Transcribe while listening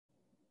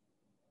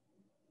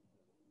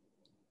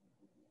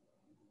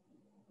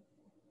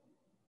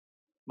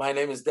My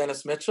name is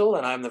Dennis Mitchell,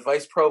 and I'm the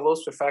Vice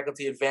Provost for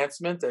Faculty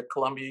Advancement at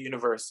Columbia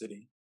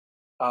University.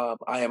 I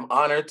am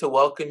honored to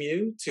welcome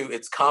you to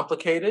It's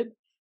Complicated,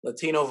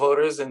 Latino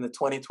Voters in the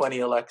 2020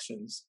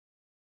 Elections.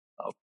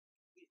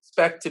 We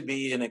expect to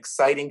be an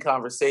exciting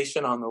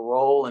conversation on the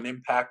role and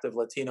impact of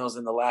Latinos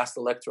in the last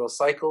electoral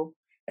cycle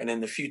and in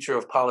the future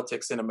of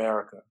politics in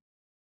America.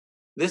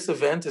 This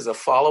event is a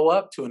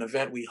follow-up to an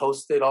event we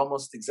hosted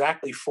almost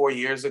exactly 4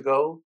 years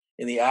ago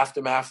in the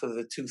aftermath of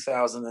the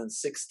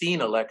 2016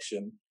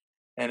 election,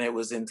 and it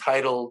was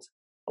entitled,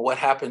 What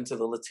Happened to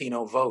the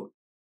Latino Vote?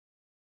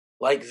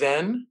 Like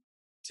then,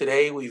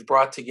 today we've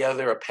brought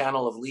together a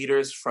panel of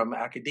leaders from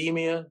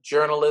academia,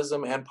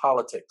 journalism, and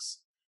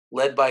politics,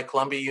 led by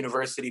Columbia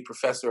University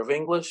Professor of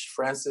English,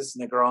 Francis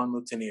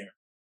Negrón-Muntaner.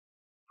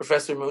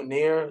 Professor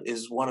Muntaner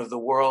is one of the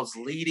world's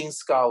leading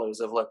scholars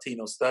of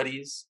Latino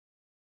studies,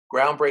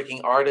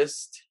 groundbreaking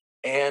artist,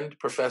 and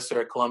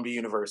professor at Columbia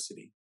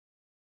University.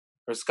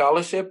 Her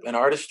scholarship and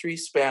artistry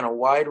span a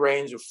wide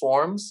range of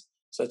forms,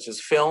 such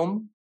as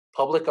film,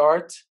 public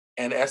art,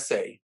 and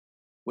essay,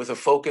 with a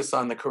focus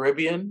on the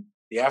Caribbean,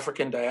 the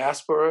African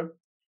diaspora,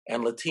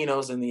 and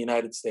Latinos in the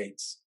United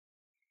States.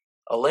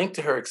 A link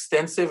to her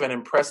extensive and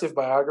impressive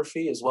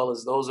biography, as well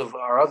as those of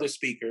our other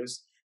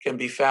speakers, can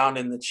be found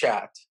in the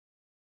chat.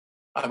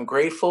 I'm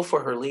grateful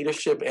for her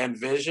leadership and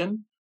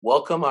vision.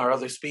 Welcome our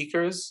other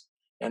speakers.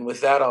 And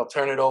with that, I'll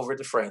turn it over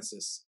to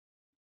Francis.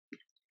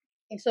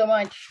 Thanks so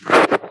much.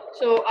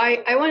 So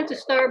I wanted to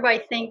start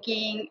by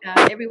thanking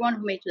everyone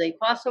who made today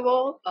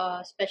possible,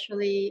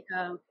 especially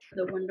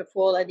the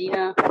wonderful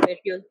Adina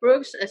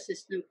Berrios-Brooks,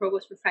 Assistant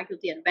Provost for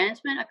Faculty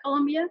Advancement at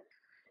Columbia,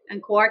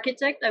 and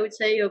co-architect, I would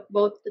say, of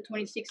both the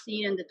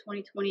 2016 and the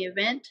 2020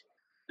 event.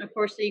 And of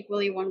course, the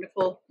equally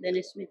wonderful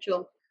Dennis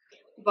Mitchell,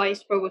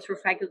 Vice Provost for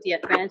Faculty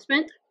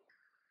Advancement,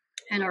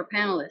 and our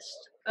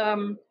panelists.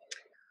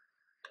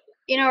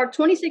 In our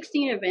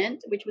 2016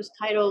 event, which was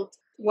titled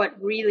What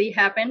Really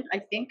Happened, I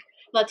think,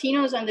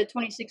 Latinos and the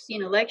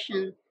 2016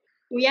 election,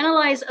 we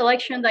analyzed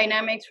election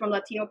dynamics from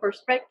Latino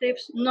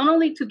perspectives, not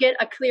only to get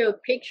a clear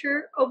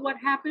picture of what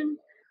happened,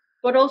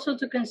 but also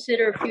to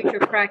consider future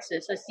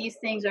praxis, as these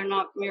things are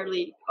not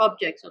merely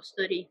objects of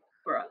study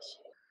for us.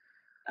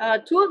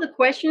 Two of the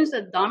questions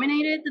that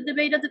dominated the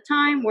debate at the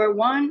time were,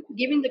 one,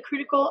 given the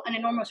critical and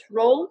enormous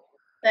role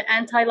that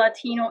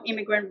anti-Latino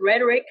immigrant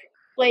rhetoric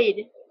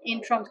played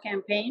in Trump's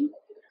campaign,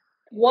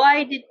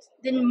 why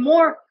didn't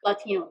more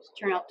Latinos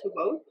turn out to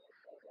vote?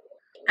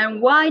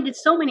 And why did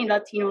so many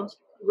Latinos,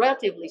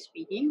 relatively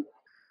speaking,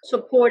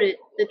 supported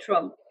the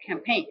Trump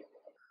campaign?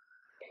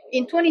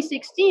 In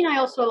 2016, I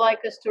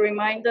like to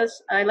remind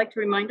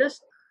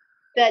us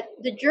that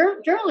the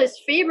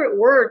journalist's favorite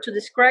word to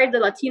describe the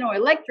Latino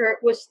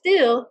electorate was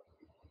still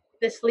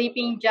the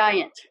sleeping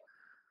giant.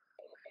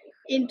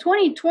 In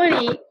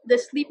 2020, the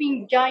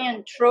sleeping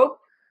giant trope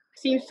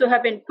seems to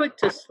have been put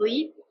to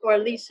sleep, or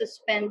at least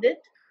suspended.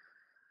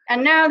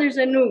 And now there's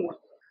a new one.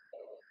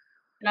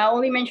 And I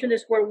only mention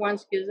this word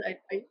once because I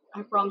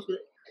have problems with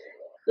it.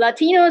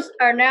 Latinos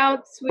are now,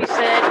 as we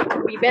said,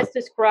 to be best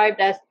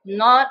described as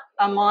not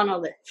a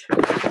monolith.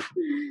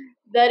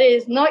 That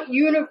is, not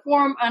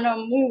uniform and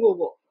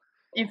unmovable.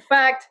 In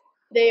fact,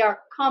 they are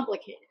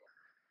complicated.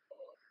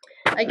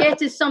 I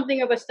guess it's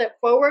something of a step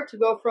forward to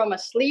go from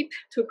asleep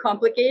to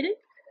complicated.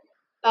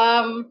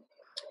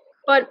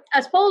 But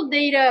as poll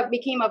data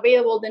became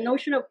available, the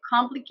notion of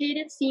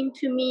complicated seemed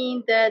to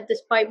mean that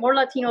despite more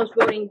Latinos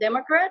voting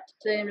Democrat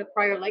in the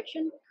prior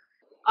election,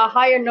 a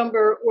higher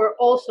number were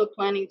also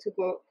planning to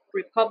vote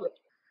Republican.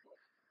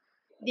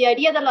 The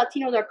idea that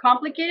Latinos are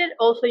complicated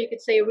also, you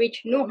could say,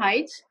 reached new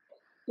heights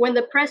when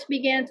the press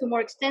began to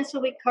more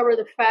extensively cover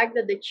the fact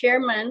that the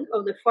chairman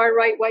of the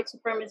far-right white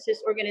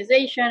supremacist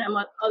organization,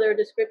 among other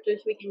descriptors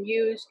we can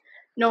use,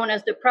 known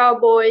as the Proud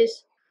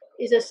Boys,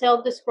 is a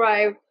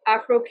self-described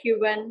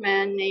Afro-Cuban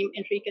man named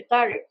Enrique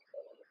Tarrio.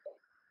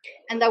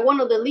 And that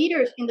one of the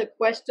leaders in the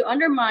quest to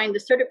undermine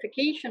the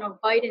certification of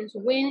Biden's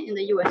win in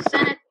the US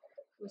Senate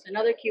was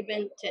another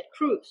Cuban, Ted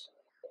Cruz.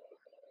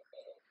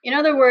 In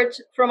other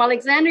words, from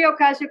Alexandria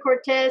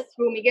Ocasio-Cortez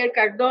through Miguel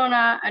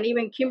Cardona and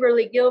even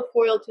Kimberly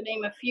Guilfoyle, to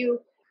name a few,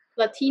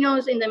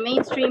 Latinos in the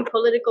mainstream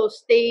political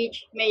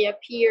stage may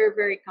appear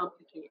very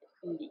complicated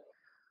indeed.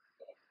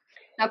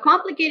 Now,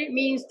 complicated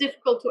means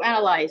difficult to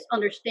analyze,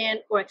 understand,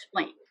 or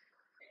explain.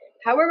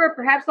 However,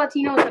 perhaps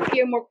Latinos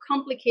appear more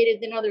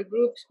complicated than other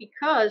groups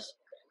because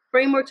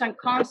frameworks and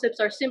concepts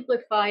are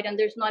simplified and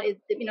there's not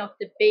enough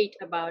debate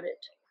about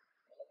it.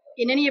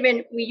 In any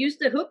event, we use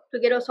the hook to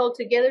get us all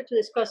together to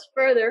discuss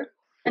further.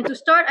 And to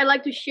start, I'd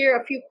like to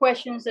share a few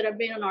questions that have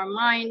been on our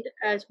mind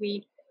as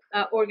we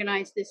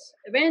organize this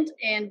event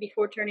and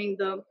before turning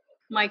the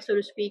mic, so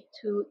to speak,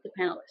 to the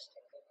panelists.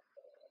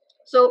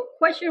 So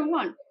question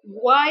one,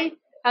 why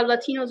have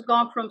Latinos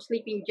gone from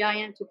sleeping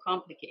giant to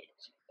complicated?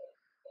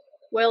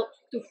 Well,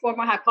 to form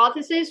a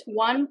hypothesis,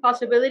 one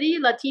possibility,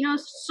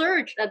 Latinos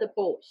surged at the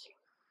polls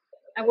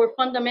and were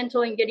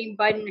fundamental in getting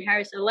Biden and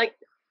Harris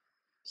elected.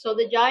 So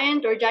the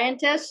giant or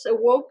giantess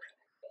awoke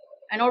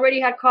and already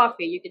had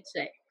coffee, you could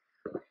say.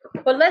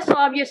 But less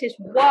obvious is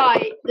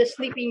why the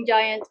sleeping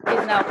giant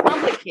is now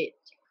complicated.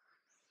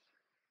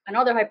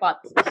 Another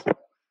hypothesis.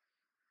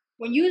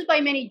 When used by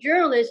many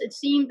journalists, it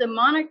seems the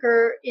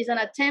moniker is an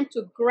attempt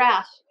to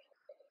grasp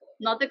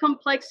not the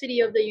complexity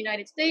of the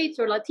United States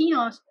or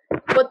Latinos,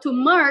 but to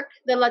mark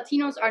that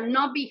Latinos are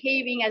not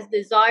behaving as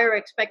desired or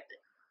expected.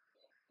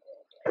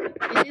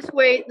 In this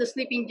way, the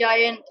sleeping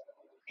giant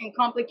and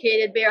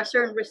complicated bear a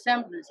certain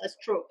resemblance as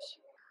tropes.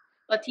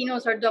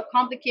 Latinos are dubbed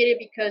complicated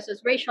because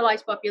as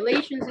racialized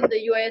populations in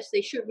the US,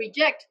 they should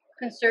reject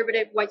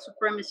conservative white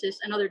supremacists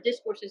and other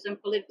discourses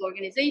and political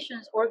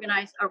organizations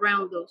organized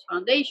around those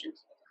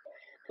foundations.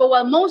 But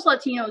while most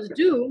Latinos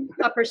do,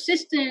 a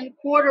persistent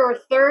quarter or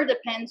third,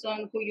 depends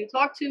on who you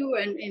talk to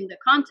and in the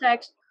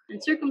context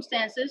and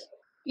circumstances,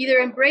 either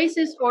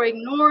embraces or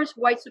ignores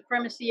white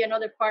supremacy and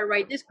other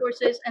far-right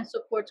discourses and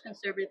supports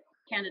conservative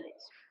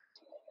candidates.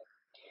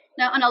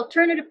 Now, an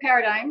alternative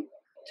paradigm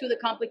to the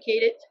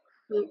complicated,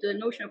 to the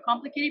notion of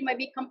complicated, might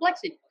be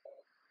complexity.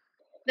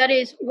 That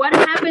is, what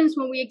happens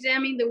when we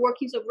examine the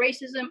workings of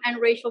racism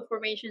and racial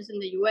formations in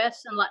the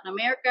US and Latin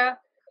America,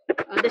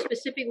 the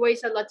specific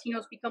ways that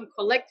Latinos become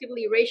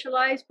collectively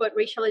racialized, but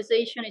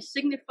racialization is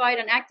signified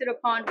and acted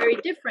upon very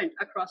different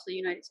across the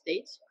United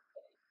States.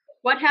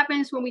 What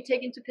happens when we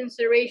take into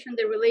consideration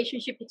the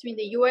relationship between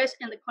the US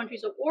and the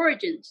countries of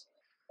origins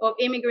of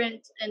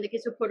immigrants, in the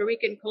case of Puerto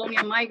Rican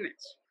colonial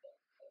migrants,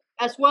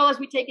 as well as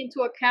we take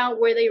into account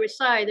where they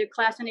reside, their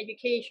class and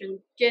education,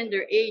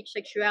 gender, age,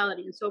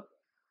 sexuality, and so forth.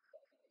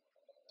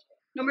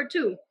 Number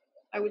two,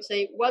 I would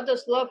say, what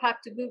does love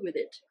have to do with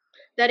it?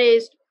 That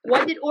is,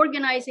 what did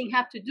organizing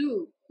have to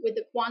do with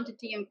the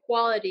quantity and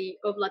quality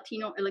of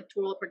Latino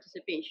electoral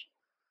participation?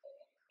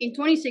 In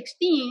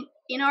 2016,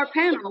 in our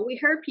panel, we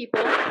heard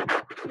people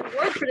who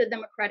work for the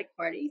Democratic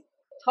Party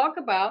talk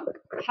about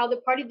how the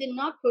party did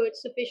not put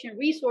sufficient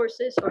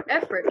resources or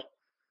effort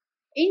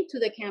into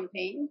the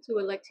campaign to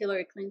elect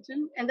Hillary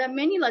Clinton, and that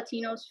many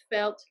Latinos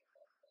felt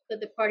that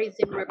the parties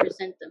didn't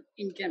represent them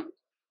in general.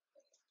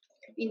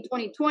 In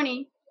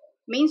 2020,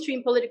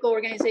 mainstream political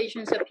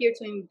organizations appear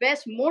to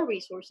invest more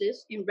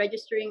resources in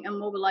registering and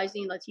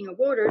mobilizing Latino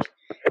voters,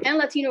 and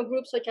Latino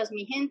groups such as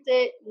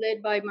Mijente,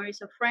 led by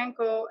Marisa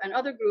Franco, and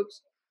other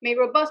groups, made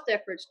robust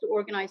efforts to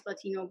organize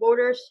Latino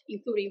voters,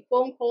 including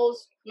phone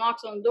calls,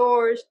 knocks on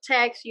doors,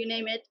 texts, you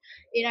name it,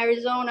 in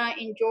Arizona,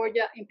 in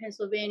Georgia, in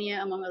Pennsylvania,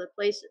 among other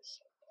places.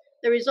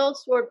 The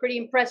results were pretty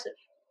impressive.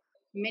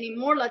 Many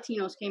more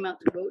Latinos came out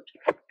to vote,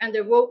 and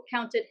their vote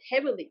counted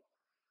heavily,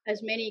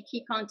 as many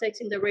key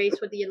contexts in the race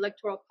for the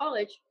Electoral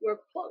College were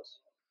close.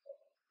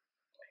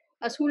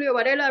 As Julio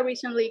Varela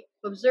recently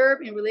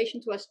observed in relation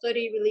to a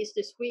study released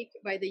this week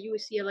by the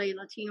UCLA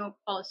Latino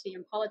Policy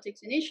and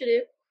Politics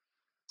Initiative,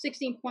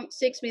 16.6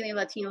 million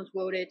Latinos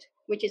voted,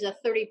 which is a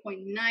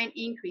 30.9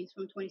 increase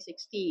from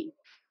 2016.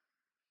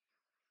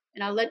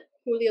 And I'll let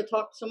Julio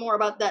talk some more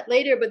about that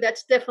later, but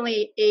that's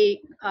definitely a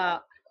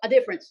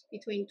difference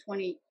between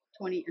 2020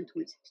 and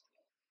 2016.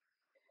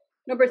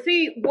 Number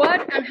three,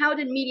 what and how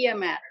did media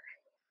matter?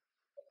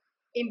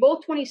 In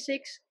both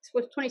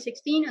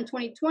 2016 and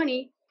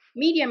 2020,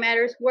 media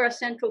matters were a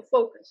central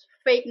focus.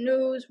 Fake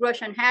news,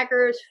 Russian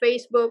hackers,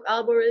 Facebook,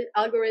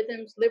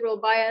 algorithms, liberal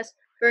bias,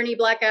 Bernie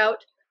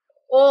blackout,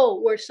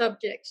 all were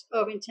subjects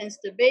of intense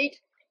debate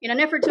in an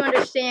effort to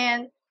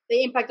understand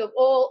the impact of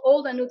all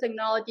old and new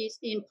technologies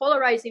in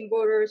polarizing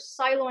voters,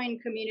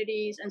 siloing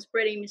communities, and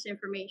spreading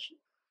misinformation.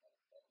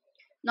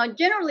 Not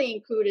generally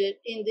included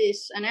in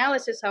this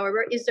analysis,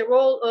 however, is the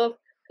role of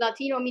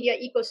Latino media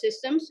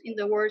ecosystems, in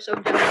the words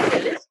of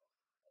John,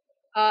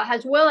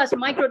 as well as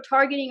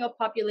micro-targeting of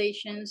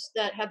populations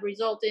that have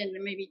resulted in,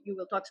 and maybe you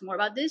will talk some more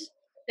about this,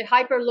 the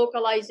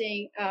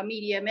hyper-localizing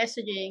media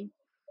messaging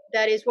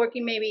that is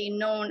working maybe in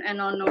known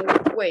and unknown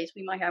ways.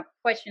 We might have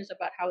questions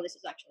about how this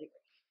is actually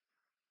working.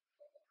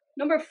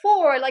 Number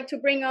four, I'd like to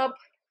bring up,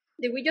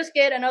 did we just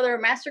get another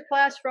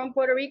masterclass from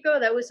Puerto Rico?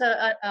 That was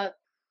a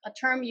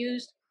term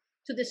used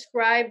to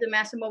describe the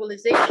massive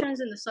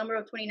mobilizations in the summer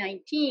of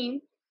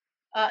 2019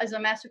 as a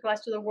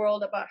masterclass to the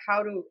world about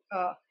how to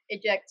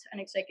eject an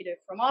executive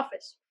from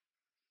office.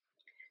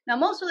 Now,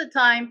 most of the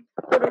time,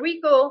 Puerto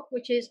Rico,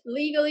 which is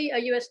legally a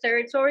U.S.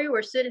 territory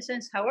where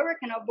citizens, however,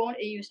 cannot vote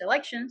in U.S.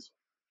 elections,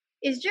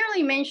 is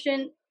generally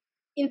mentioned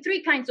in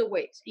three kinds of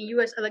ways in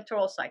U.S.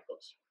 electoral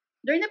cycles.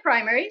 During the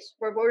primaries,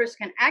 where voters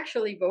can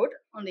actually vote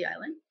on the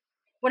island,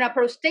 when a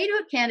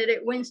pro-statehood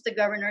candidate wins the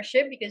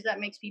governorship, because that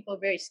makes people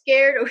very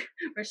scared,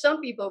 or some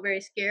people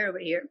very scared over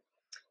here,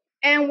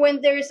 and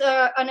when there's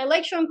an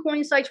election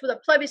coincides with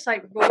a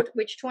plebiscite vote,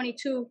 which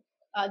 22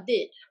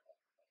 did.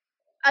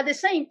 At the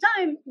same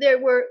time, there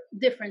were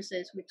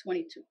differences with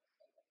 22.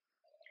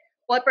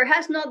 While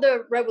perhaps not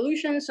the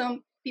revolution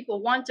some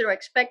people wanted or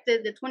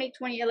expected, the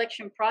 2020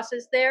 election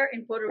process there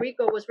in Puerto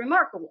Rico was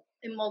remarkable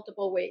in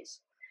multiple ways.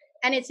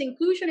 And its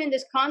inclusion in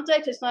this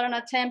context is not an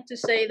attempt to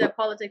say that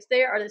politics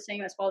there are the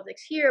same as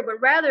politics here, but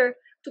rather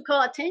to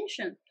call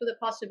attention to the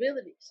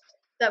possibilities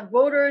that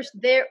voters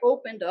there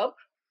opened up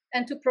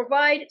and to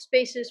provide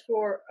spaces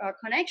for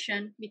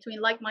connection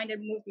between like-minded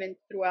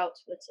movements throughout,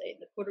 let's say,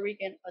 the Puerto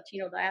Rican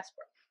Latino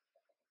diaspora.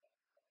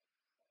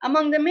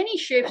 Among the many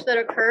shifts that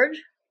occurred,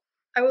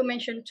 I will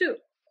mention two.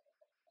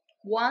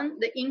 One,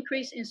 the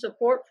increase in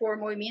support for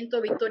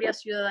Movimiento Victoria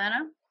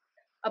Ciudadana,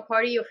 a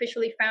party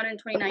officially founded in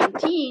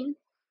 2019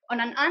 on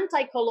an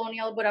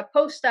anti-colonial but a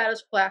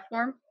post-status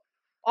platform,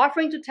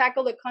 offering to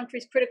tackle the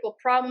country's critical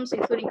problems,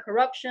 including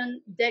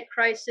corruption, debt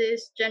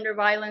crisis, gender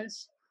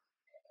violence.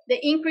 The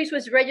increase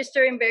was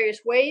registered in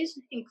various ways,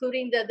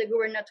 including that the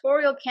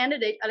gubernatorial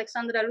candidate,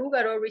 Alexandra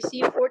Lugaro,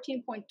 received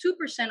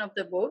 14.2% of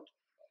the vote,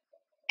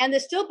 and the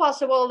still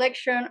possible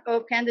election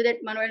of candidate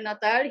Manuel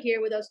Natal,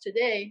 here with us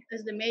today,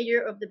 as the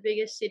mayor of the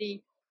biggest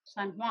city,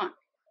 San Juan.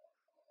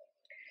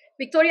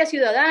 Victoria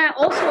Ciudadana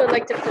also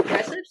elected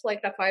progressives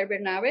like Rafael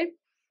Bernabe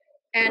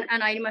and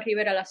Ana Irma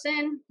Rivera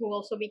Lacen, who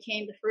also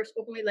became the first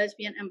openly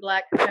lesbian and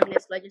Black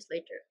feminist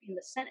legislator in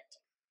the Senate.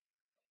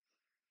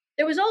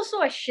 There was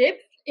also a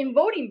shift in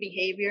voting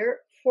behavior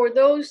for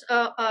those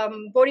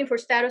voting for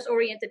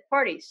status-oriented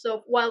parties.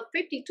 So while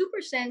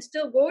 52%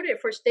 still voted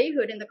for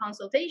statehood in the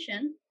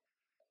consultation,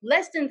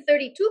 less than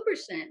 32%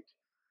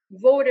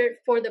 voted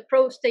for the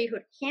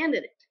pro-statehood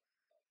candidate.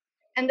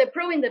 And the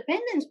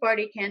pro-independence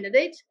party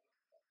candidate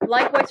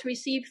likewise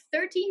received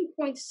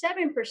 13.7%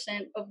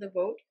 of the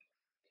vote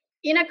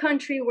in a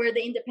country where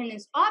the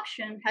independence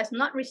option has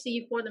not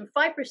received more than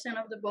 5%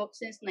 of the vote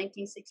since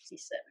 1967.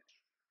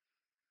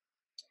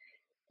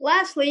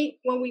 Lastly,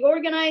 when we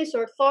organized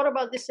or thought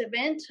about this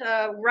event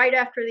right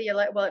after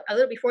a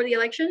little before the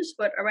elections,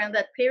 but around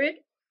that period,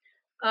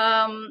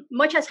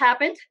 much has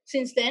happened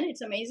since then.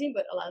 It's amazing,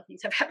 but a lot of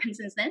things have happened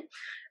since then.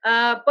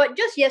 But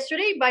just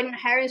yesterday, Biden and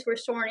Harris were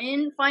sworn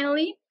in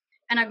finally,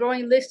 and a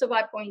growing list of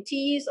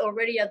appointees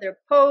already at their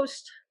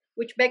post,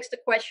 which begs the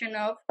question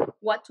of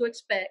what to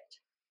expect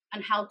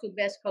and how to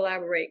best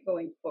collaborate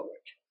going forward.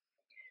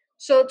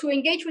 So to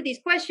engage with these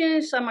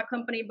questions, I'm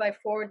accompanied by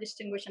four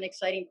distinguished and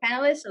exciting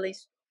panelists, at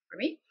least for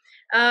me.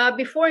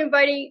 Before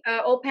inviting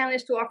all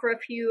panelists to offer a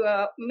few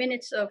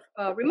minutes of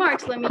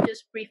remarks, let me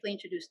just briefly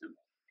introduce them.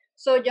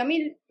 So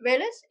Yamil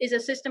Velez is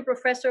assistant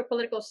professor of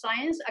political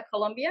science at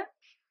Columbia.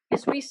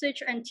 His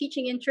research and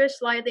teaching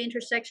interests lie at the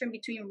intersection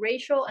between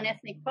racial and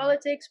ethnic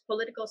politics,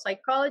 political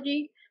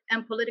psychology,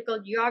 and political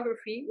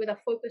geography with a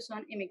focus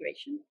on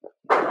immigration.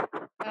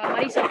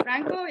 Marisa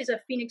Franco is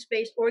a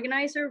Phoenix-based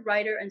organizer,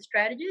 writer, and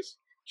strategist.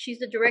 She's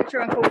the director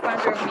and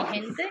co-founder of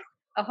Mijente,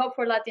 a hub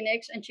for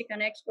Latinx and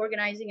Chicanx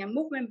organizing and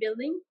movement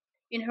building.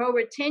 In her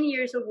over 10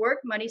 years of work,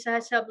 Marisa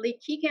has helped lead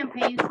key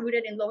campaigns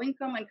rooted in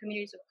low-income and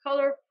communities of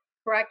color,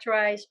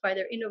 characterized by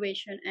their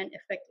innovation and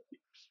effectiveness.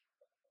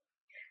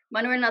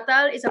 Manuel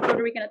Natal is a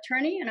Puerto Rican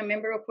attorney and a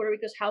member of Puerto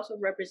Rico's House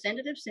of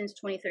Representatives since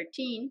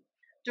 2013.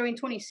 During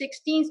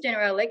 2016's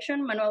general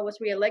election, Manuel was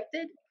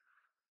reelected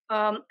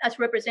as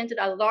represented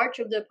at large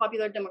of the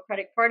Popular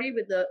Democratic Party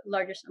with the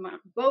largest amount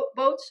of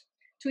votes.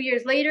 2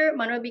 years later,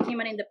 Manuel became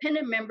an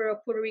independent member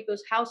of Puerto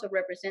Rico's House of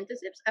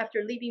Representatives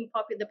after leaving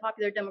the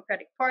Popular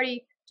Democratic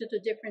Party due to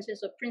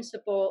differences of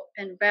principle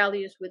and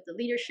values with the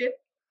leadership.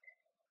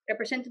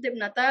 Representative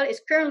Natal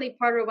is currently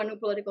part of a new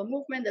political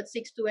movement that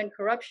seeks to end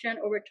corruption,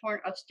 overturn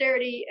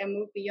austerity, and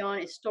move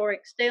beyond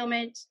historic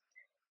stalemates.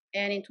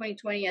 And in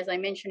 2020, as I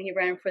mentioned, he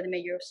ran for the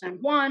mayor of San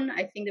Juan.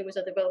 I think there was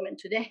a development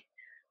today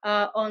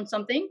on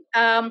something.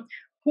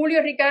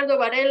 Julio Ricardo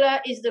Varela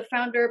is the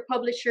founder,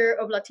 publisher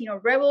of Latino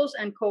Rebels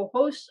and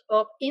co-host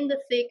of In the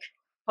Thick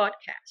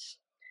podcast.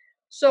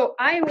 So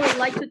I would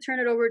like to turn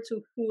it over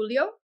to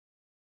Julio.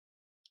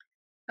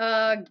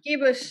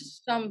 Give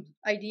us some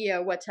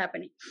idea what's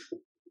happening.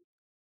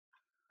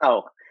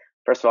 Oh,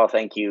 first of all,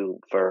 thank you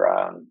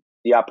for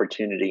the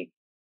opportunity.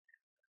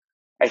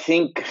 I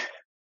think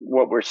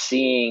what we're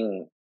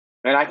seeing,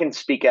 and I can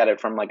speak at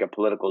it from like a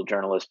political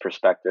journalist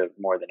perspective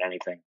more than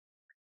anything,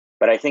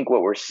 but I think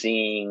what we're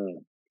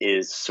seeing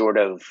is sort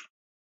of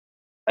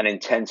an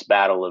intense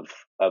battle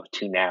of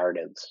two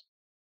narratives.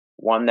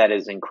 One that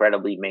is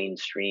incredibly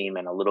mainstream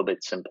and a little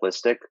bit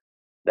simplistic,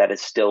 that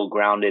is still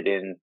grounded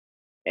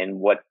in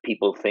what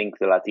people think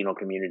the Latino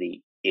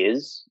community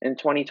is in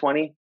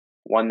 2020.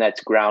 One that's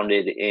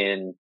grounded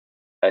in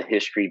a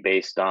history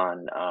based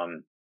on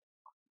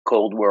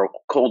Cold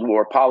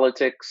War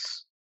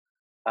politics,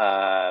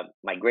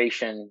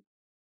 migration,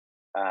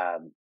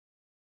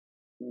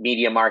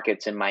 media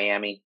markets in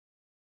Miami.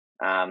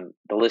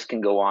 The list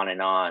can go on.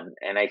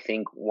 And I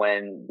think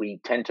when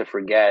we tend to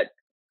forget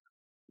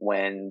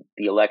when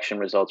the election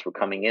results were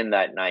coming in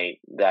that night,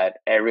 that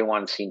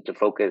everyone seemed to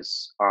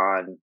focus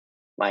on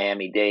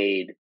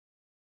Miami-Dade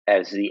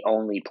as the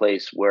only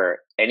place where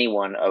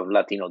anyone of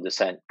Latino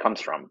descent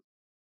comes from.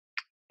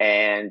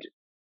 And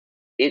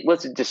it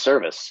was a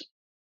disservice,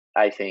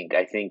 I think.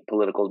 I think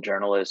political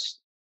journalists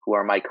who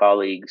are my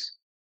colleagues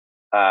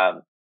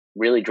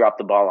really dropped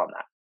the ball on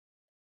that.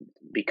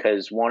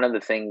 Because one of the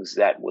things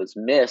that was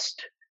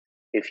missed,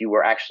 if you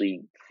were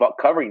actually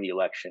covering the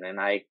election, and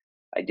I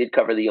did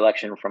cover the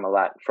election from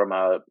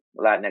a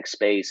Latinx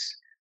space.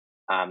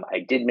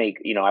 I did make,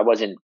 I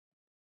wasn't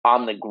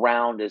on the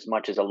ground as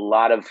much as a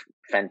lot of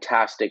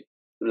fantastic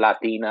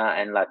Latina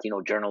and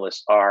Latino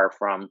journalists are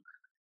from,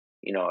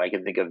 I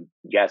can think of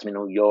Yasmin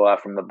Ulloa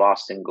from the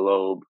Boston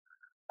Globe.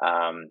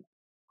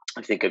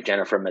 I think of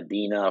Jennifer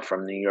Medina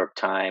from the New York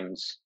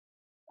Times.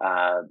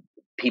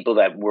 People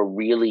that were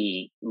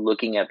really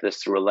looking at this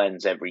through a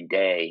lens every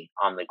day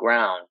on the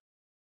ground.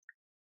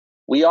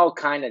 We all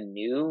kind of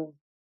knew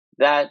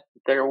that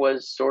there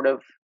was sort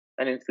of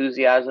an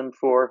enthusiasm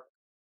for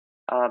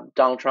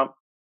Donald Trump,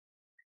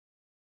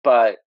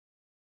 but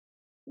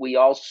we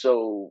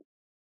also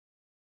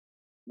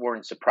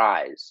weren't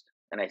surprised.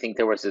 And I think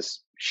there was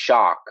this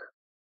shock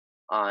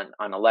on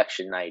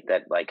election night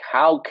that, like,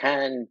 how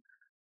can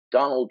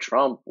Donald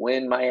Trump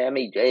win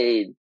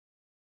Miami-Dade?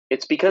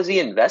 It's because he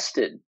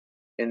invested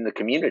in the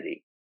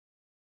community.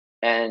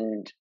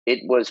 And it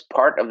was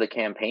part of the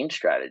campaign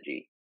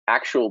strategy.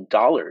 Actual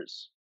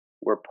dollars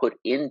were put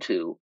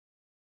into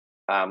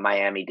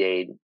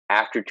Miami-Dade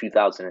after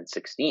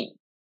 2016.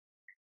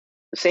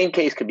 The same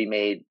case could be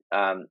made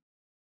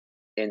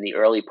in the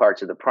early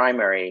parts of the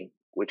primary,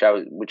 which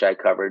I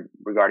covered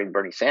regarding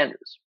Bernie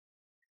Sanders.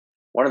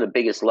 One of the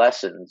biggest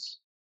lessons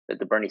that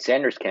the Bernie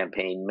Sanders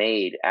campaign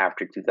made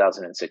after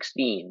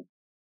 2016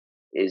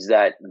 is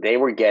that they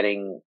were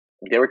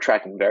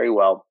tracking very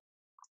well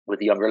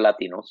with younger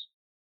Latinos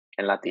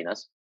and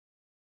Latinas,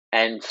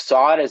 and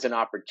saw it as an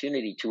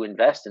opportunity to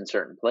invest in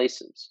certain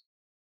places.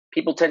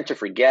 People tend to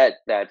forget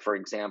that, for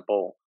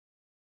example,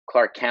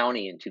 Clark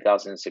County in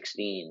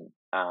 2016,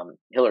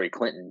 Hillary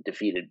Clinton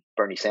defeated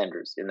Bernie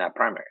Sanders in that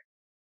primary.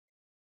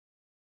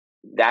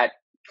 That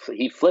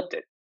he flipped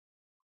it.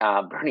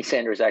 Bernie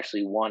Sanders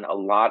actually won a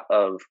lot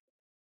of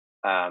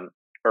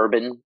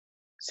urban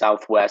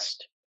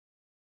Southwest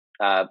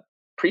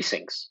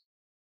precincts,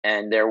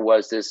 and there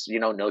was this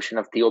notion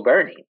of Theo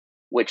Bernie,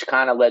 which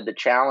kind of led the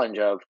challenge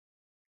of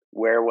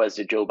where was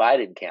the Joe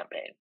Biden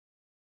campaign,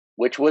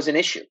 which was an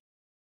issue.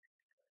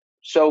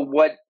 So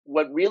what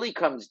really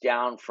comes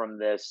down from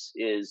this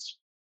is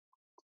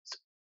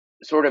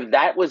sort of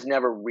that was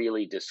never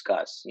really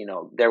discussed.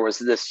 There was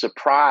this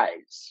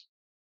surprise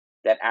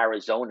that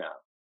Arizona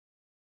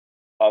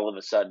all of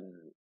a sudden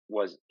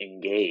was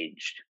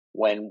engaged,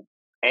 when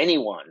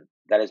anyone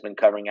that has been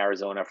covering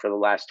Arizona for the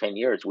last 10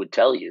 years would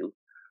tell you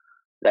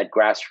that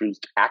grassroots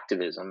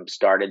activism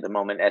started the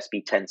moment SB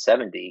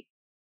 1070,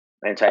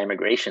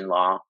 anti-immigration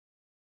law,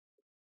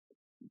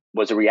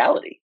 was a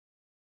reality.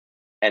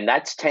 And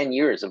that's 10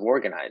 years of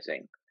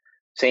organizing.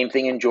 Same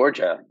thing in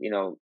Georgia.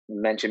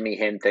 Mentioned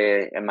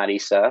Mijente and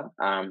Marisa.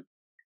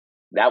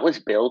 That was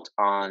built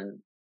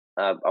on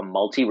a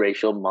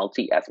multiracial,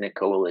 multi-ethnic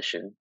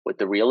coalition with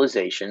the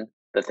realization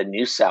that the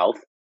New South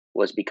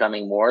was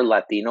becoming more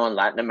Latino and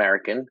Latin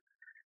American,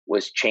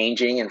 was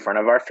changing in front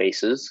of our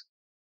faces.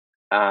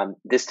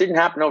 This didn't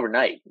happen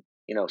overnight.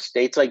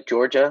 States like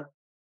Georgia,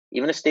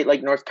 even a state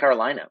like North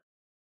Carolina,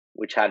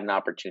 which had an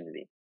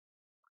opportunity.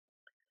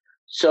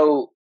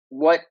 So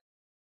what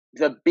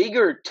the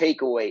bigger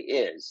takeaway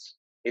is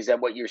that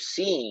what you're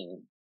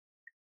seeing,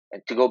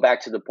 and to go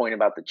back to the point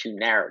about the two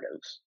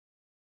narratives,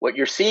 what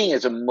you're seeing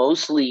is a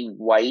mostly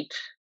white,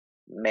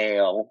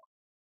 male,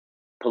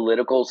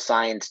 political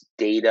science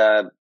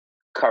data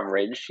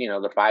coverage,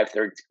 the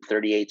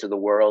 538s of the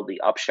world,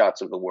 the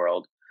upshots of the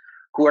world,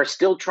 who are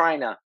still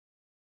trying to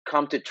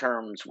come to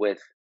terms with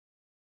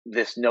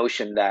this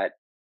notion that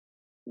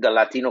the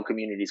Latino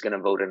community is going to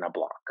vote in a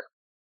block.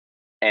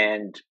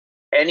 And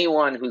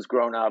anyone who's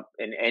grown up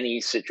in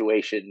any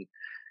situation,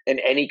 in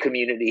any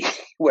community,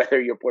 whether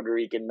you're Puerto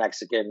Rican,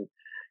 Mexican,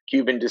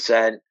 Cuban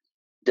descent,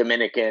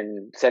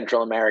 Dominican,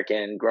 Central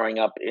American, growing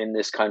up in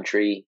this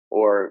country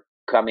or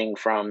coming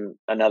from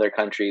another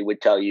country,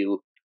 would tell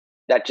you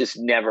that just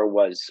never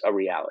was a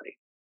reality.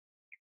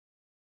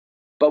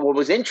 But what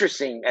was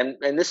interesting,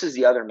 and this is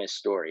the other missed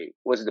story,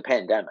 was the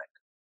pandemic.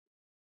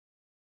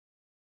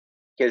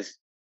 Because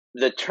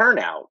the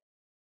turnout,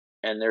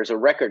 and there's a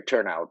record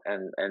turnout,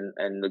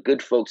 and the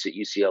good folks at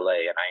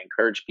UCLA, and I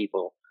encourage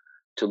people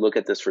to look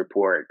at this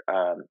report,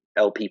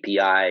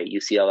 LPPI,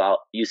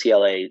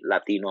 UCLA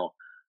Latino.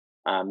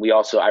 I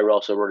also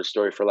wrote a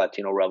story for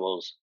Latino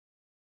Rebels.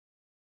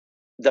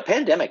 The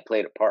pandemic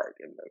played a part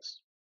in this,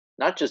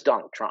 not just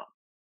Donald Trump.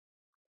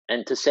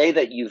 And to say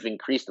that you've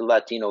increased the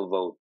Latino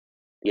vote,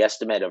 the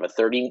estimate of a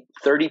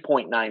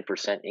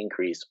 30.9%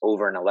 increase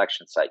over an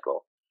election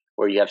cycle,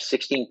 where you have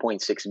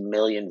 16.6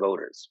 million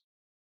voters,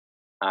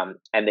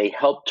 and they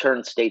help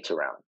turn states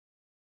around.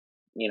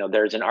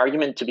 There's an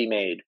argument to be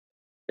made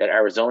that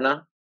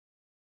Arizona,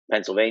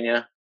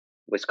 Pennsylvania,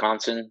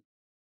 Wisconsin,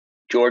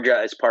 Georgia,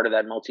 as part of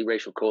that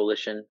multiracial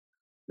coalition,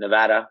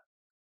 Nevada,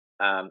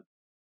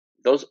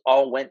 those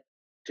all went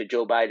to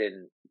Joe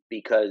Biden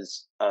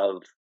because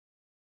of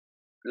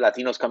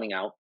Latinos coming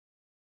out,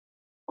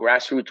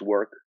 grassroots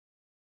work,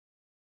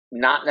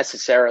 not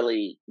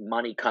necessarily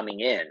money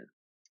coming in.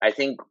 I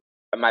think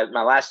my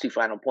last two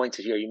final points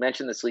is here. You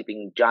mentioned the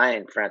sleeping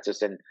giant,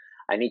 Francis, and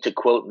I need to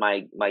quote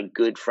my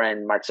good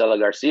friend Marcela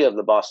Garcia of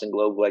the Boston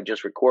Globe, who I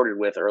just recorded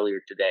with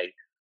earlier today,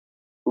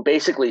 who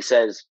basically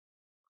says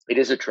it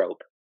is a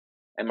trope,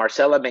 And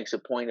Marcela makes a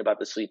point about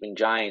the sleeping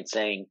giant,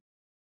 saying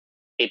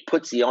it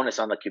puts the onus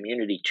on the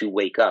community to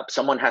wake up.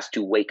 Someone has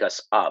to wake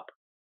us up,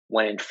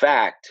 when in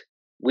fact,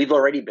 we've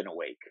already been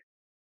awake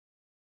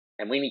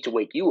and we need to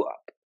wake you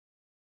up.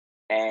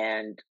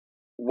 And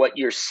what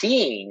you're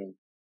seeing,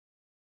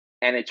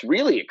 and it's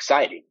really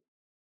exciting,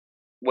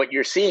 what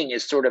you're seeing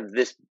is sort of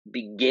this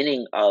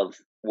beginning of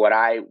what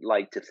I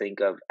like to think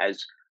of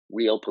as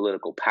real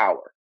political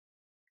power.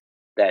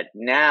 That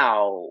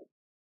now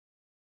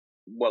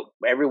what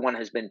everyone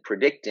has been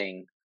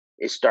predicting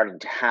is starting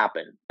to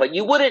happen. But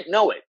you wouldn't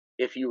know it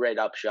if you read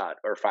Upshot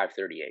or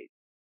 538.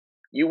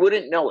 You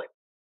wouldn't know it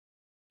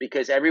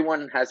because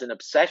everyone has an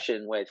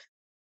obsession with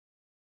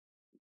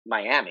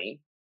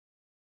Miami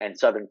and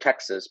Southern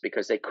Texas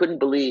because they couldn't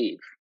believe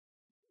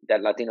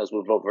that Latinos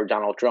would vote for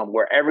Donald Trump,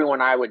 where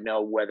everyone I would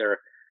know whether,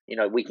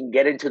 we can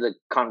get into the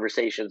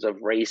conversations of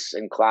race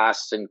and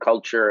class and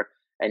culture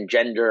and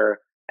gender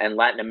and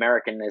Latin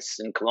Americanness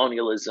and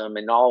colonialism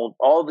and all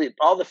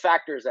the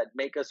factors that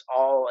make us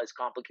all as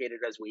complicated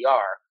as we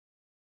are.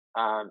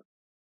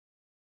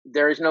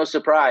 There is no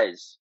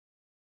surprise.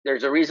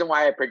 There's a reason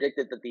why I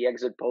predicted that the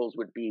exit polls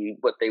would be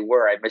what they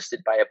were. I missed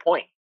it by a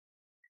point.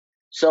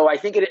 So I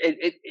think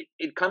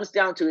it comes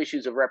down to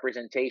issues of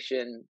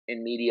representation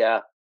in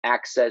media,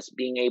 access,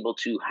 being able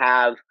to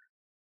have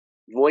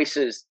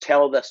voices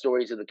tell the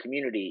stories of the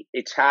community.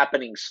 It's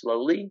happening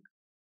slowly,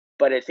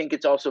 but I think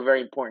it's also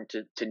very important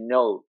to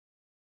note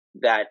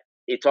that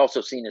it's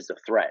also seen as a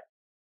threat.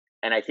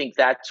 And I think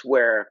that's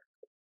where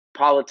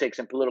politics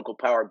and political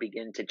power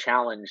begin to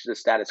challenge the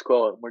status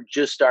quo. And we're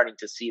just starting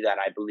to see that,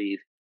 I believe,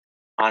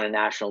 on a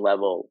national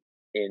level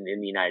in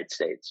the United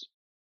States.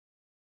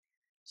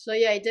 So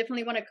yeah, I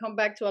definitely want to come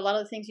back to a lot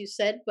of the things you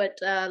said, but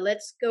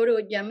let's go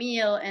to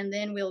Jamil and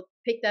then we'll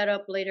pick that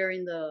up later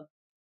in the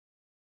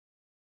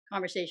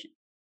conversation.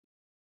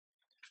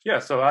 Yeah,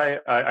 so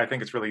I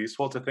think it's really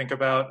useful to think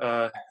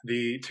about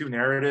the two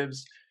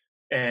narratives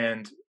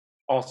and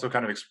also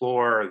kind of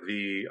explore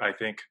the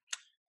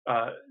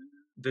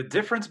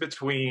difference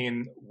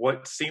between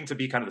what seemed to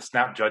be kind of the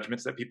snap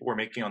judgments that people were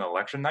making on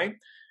election night,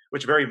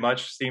 which very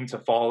much seemed to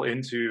fall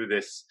into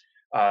this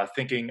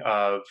thinking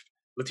of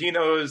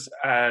Latinos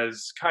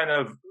as kind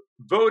of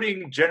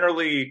voting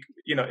generally,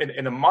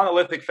 in a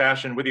monolithic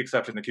fashion, with the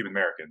exception of Cuban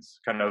Americans,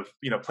 kind of,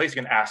 placing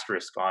an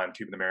asterisk on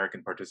Cuban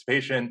American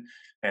participation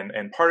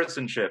and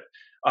partisanship.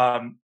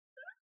 And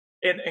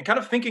kind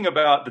of thinking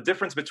about the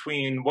difference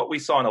between what we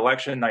saw on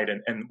election night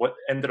and what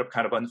ended up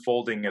kind of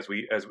unfolding as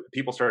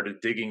people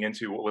started digging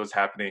into what was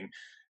happening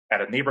at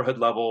a neighborhood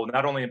level,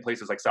 not only in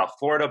places like South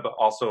Florida, but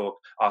also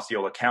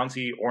Osceola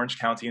County, Orange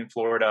County in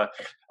Florida.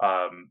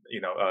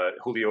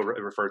 Julio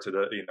referred to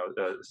the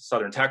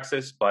Southern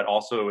Texas, but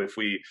also if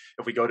we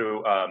go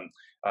to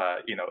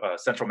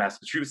Central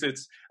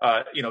Massachusetts,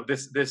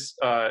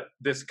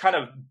 this kind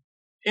of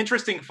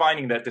interesting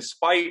finding that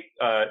despite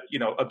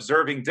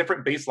observing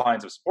different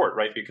baselines of support,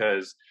 right?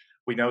 Because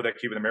we know that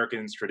Cuban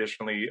Americans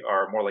traditionally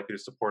are more likely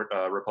to support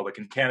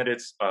Republican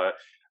candidates.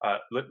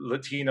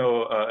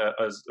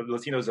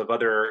 Latinos of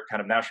other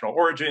kind of national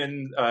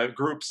origin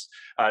groups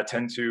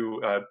tend to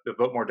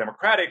vote more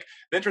Democratic.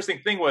 The interesting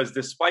thing was,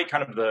 despite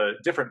kind of the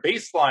different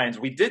baselines,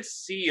 we did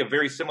see a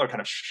very similar kind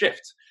of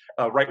shift,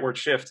 rightward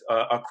shift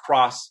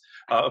across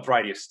a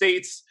variety of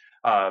states.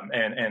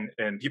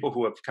 And people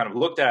who have kind of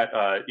looked at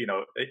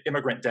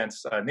immigrant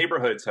dense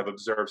neighborhoods have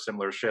observed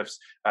similar shifts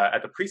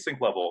at the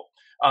precinct level.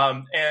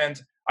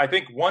 And I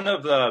think one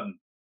of the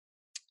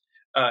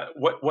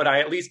what I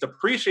at least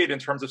appreciate in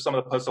terms of some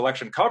of the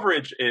post-election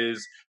coverage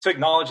is to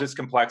acknowledge this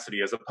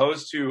complexity, as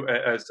opposed to,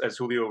 as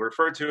Julio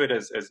referred to it,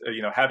 as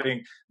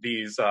having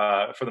these,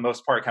 for the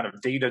most part, kind of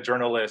data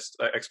journalists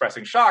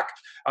expressing shock,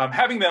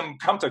 having them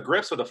come to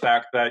grips with the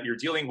fact that you're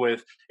dealing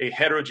with a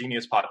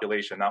heterogeneous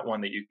population, not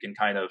one that you can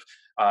kind of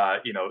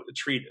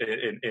treat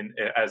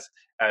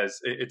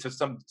as to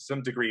some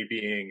degree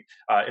being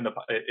in the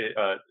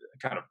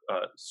kind of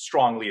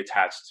strongly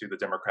attached to the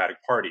Democratic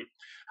Party.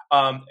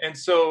 And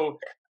so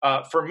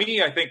for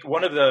me, I think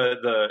one of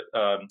the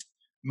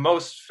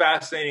most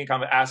fascinating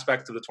kind of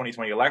aspects of the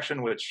 2020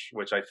 election, which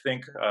I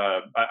think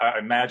I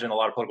imagine a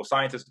lot of political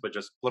scientists, but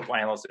just political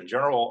analysts in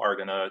general, are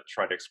going to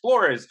try to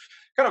explore, is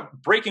kind of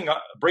breaking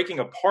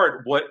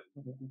apart what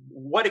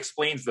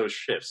explains those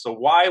shifts. So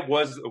why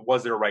was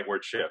there a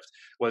rightward shift?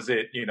 Was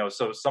it,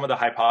 so some of the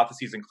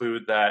hypotheses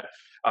include that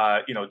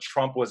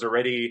Trump was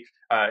already,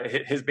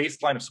 his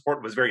baseline of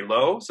support was very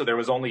low. So there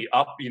was only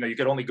up, you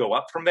could only go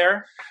up from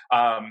there.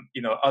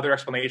 Other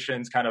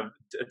explanations kind of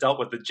dealt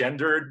with the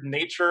gendered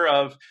nature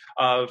of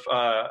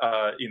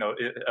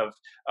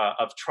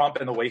Trump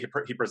and the way he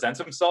presents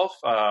himself.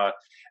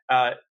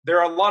 There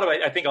are a lot of,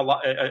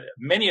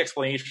 many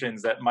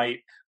explanations that might,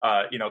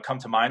 come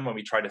to mind when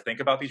we try to think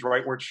about these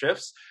rightward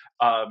shifts.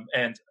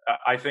 And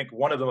I think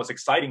one of the most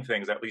exciting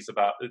things, at least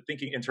about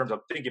thinking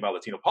about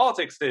Latino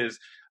politics, is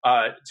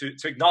to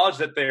acknowledge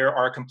that there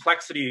are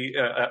complexity.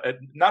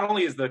 Not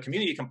only is the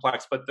community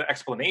complex, but the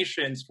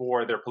explanations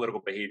for their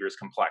political behavior is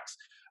complex.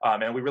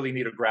 And we really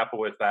need to grapple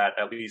with that,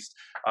 at least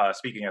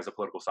speaking as a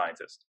political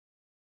scientist.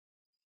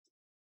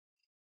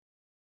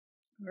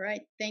 All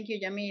right. Thank you,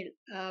 Jamil.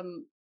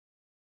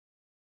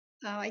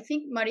 I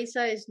think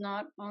Marisa is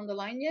not on the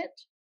line yet.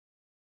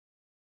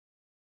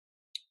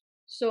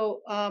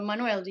 So,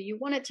 Manuel, do you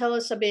want to tell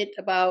us a bit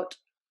about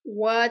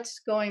what's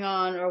going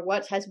on or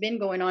what has been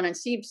going on and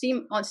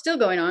still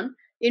going on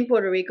in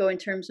Puerto Rico in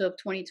terms of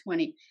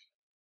 2020?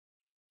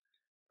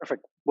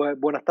 Perfect. Well,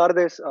 buenas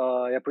tardes.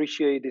 I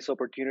appreciate this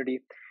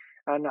opportunity.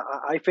 And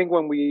I think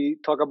when we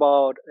talk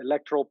about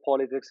electoral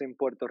politics in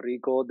Puerto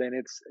Rico, then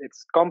it's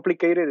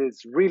complicated.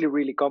 It's really,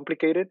 really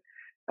complicated.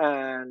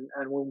 And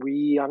when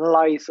we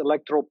analyze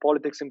electoral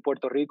politics in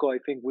Puerto Rico, I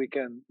think we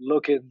can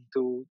look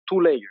into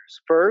two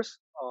layers. First,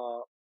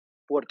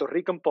 Puerto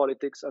Rican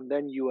politics, and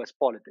then U.S.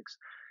 politics.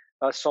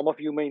 As some of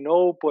you may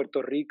know,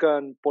 Puerto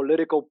Rican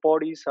political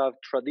parties have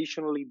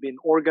traditionally been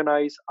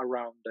organized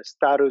around the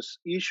status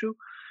issue.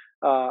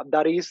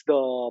 That is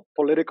the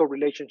political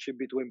relationship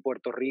between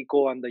Puerto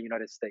Rico and the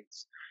United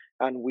States.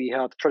 And we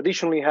have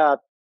traditionally had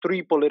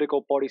three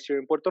political parties here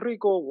in Puerto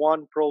Rico,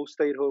 one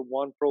pro-statehood,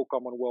 one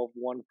pro-Commonwealth,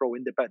 one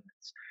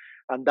pro-independence.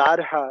 And that,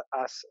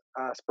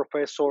 as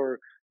Professor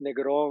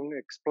Negrón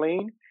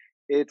explained,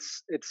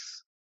 it's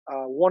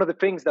one of the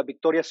things that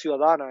Victoria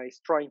Ciudadana is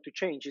trying to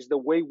change is the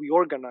way we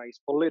organize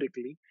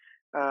politically,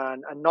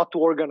 and not to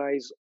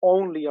organize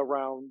only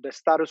around the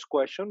status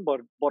question,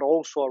 but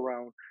also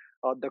around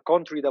the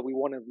country that we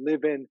want to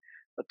live in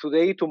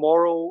today,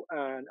 tomorrow,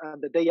 and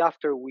the day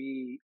after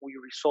we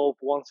resolve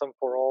once and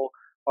for all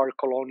our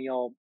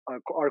colonial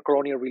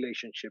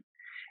relationship.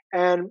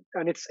 And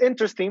it's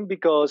interesting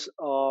because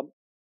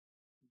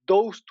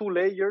those two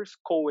layers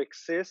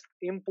coexist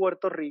in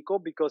Puerto Rico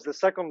because the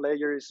second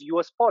layer is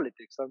U.S.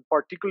 politics, and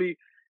particularly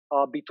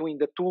between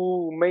the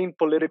two main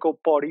political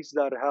parties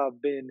that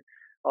have been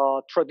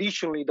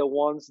traditionally the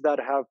ones that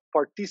have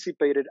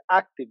participated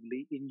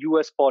actively in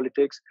U.S.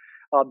 politics,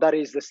 that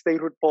is the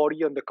Statehood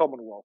Party and the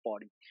Commonwealth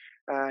Party.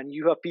 And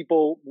you have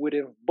people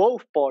within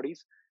both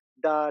parties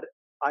that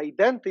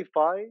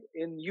identify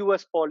in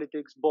U.S.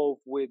 politics both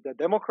with the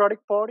Democratic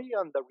Party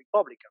and the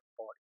Republican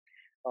Party.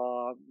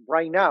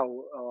 Right now,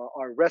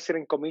 our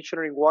resident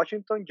commissioner in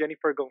Washington,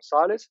 Jennifer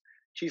Gonzalez,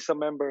 she's a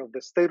member of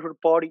the Statehood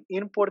Party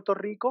in Puerto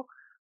Rico,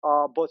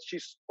 but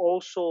she's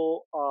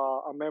also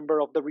a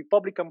member of the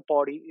Republican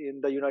Party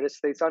in the United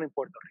States and in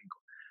Puerto Rico.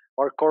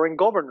 Our current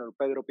governor,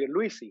 Pedro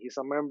Pierluisi, he's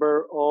a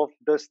member of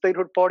the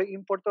Statehood Party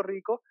in Puerto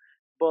Rico,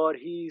 but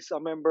he's a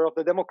member of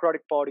the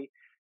Democratic Party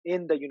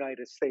in the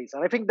United States.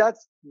 And I think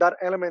that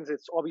element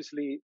is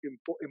obviously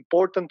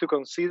important to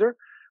consider,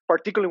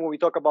 particularly when we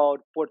talk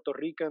about Puerto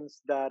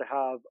Ricans that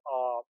have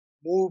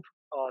moved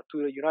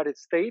to the United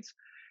States,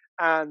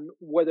 and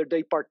whether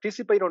they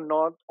participate or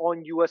not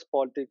on U.S.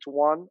 politics,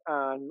 one,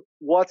 and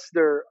what's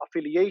their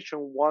affiliation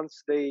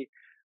once they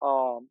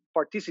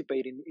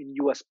participate in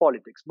U.S.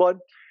 politics. But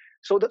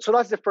so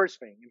that's the first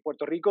thing. In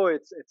Puerto Rico,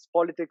 it's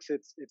politics.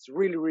 It's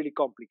really, really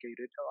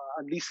complicated,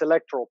 at least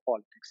electoral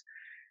politics.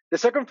 The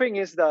second thing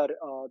is that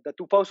the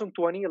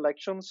 2020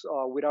 elections,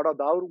 without a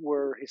doubt,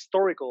 were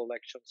historical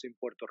elections in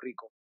Puerto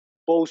Rico,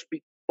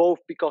 both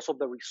because of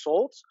the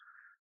results,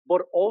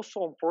 but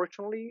also,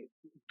 unfortunately,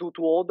 due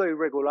to all the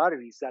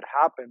irregularities that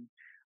happened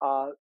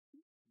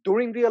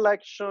during the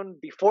election,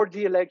 before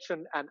the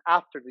election, and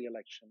after the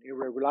election.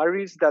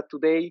 Irregularities that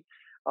today,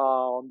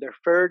 on the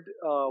third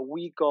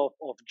week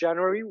of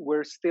January,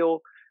 we're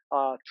still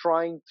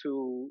trying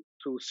to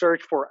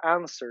search for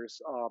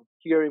answers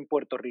here in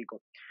Puerto Rico.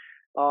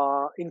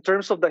 In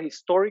terms of the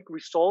historic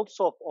results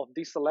of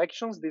these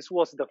elections, this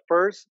was the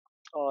first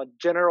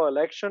general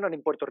election. And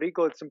in Puerto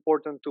Rico, it's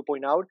important to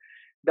point out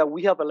that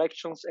we have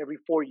elections every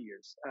 4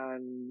 years.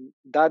 And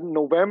that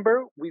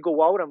November, we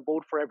go out and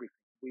vote for everything.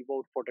 We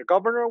vote for the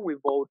governor, we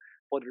vote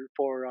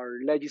for our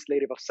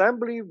legislative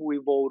assembly, we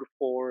vote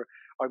for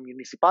our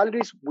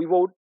municipalities, we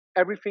vote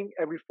everything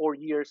every 4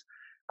 years.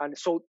 And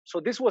so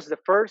this was the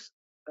first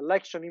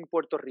election in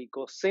Puerto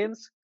Rico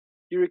since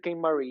Hurricane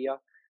Maria.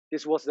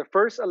 This was the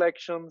first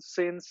election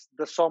since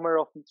the summer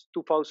of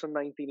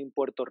 2019 in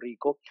Puerto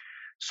Rico.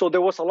 So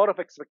there was a lot of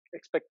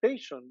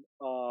expectation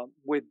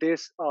with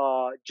this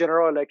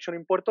general election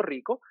in Puerto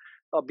Rico,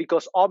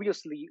 because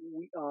obviously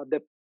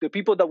the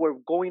people that were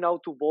going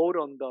out to vote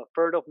on the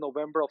 3rd of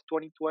November of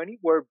 2020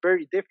 were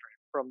very different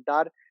from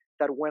that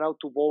went out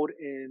to vote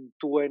in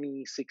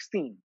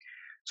 2016.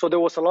 So there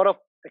was a lot of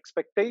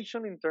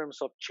expectation in terms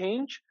of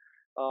change.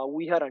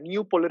 We had a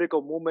new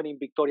political movement in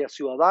Victoria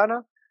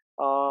Ciudadana.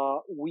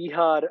 We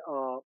had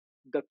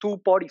the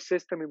two-party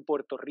system in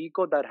Puerto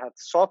Rico that had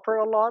suffered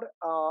a lot,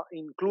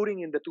 including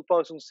in the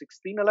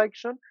 2016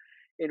 election,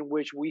 in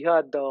which we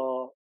had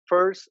the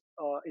first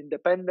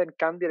independent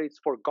candidates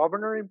for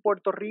governor in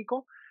Puerto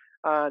Rico.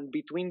 And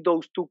between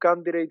those two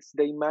candidates,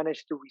 they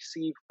managed to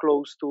receive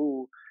close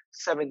to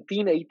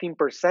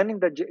 17-18%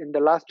 in the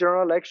last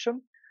general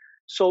election.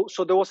 So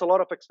there was a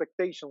lot of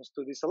expectations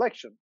to this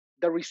election.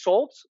 The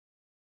results,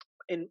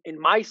 in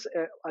my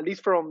at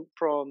least from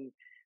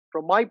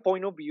my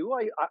point of view,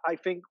 I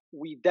think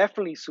we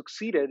definitely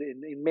succeeded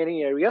in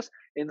many areas.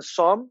 In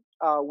some,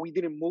 we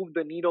didn't move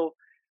the needle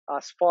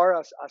as far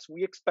as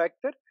we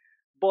expected.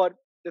 But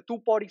the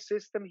two-party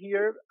system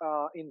here,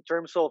 in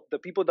terms of the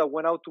people that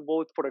went out to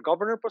vote for a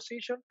governor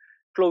position,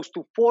 close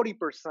to 40%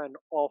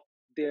 of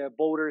the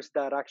voters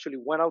that actually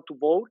went out to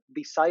vote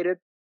decided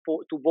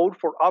to vote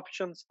for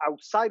options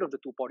outside of the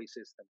two-party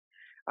system.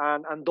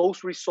 And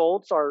those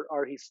results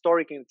are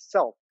historic in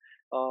itself.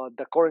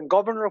 The current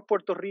governor of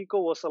Puerto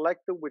Rico was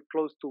elected with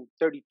close to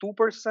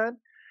 32%.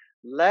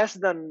 Less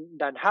than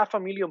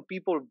 500,000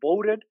 people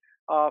voted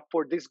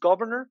for this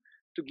governor.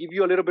 To give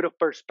you a little bit of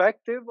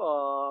perspective,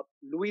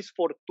 Luis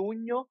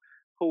Fortuño,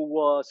 who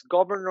was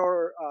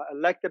governor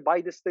elected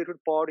by the statehood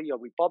party, a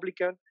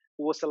Republican,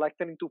 who was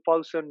elected in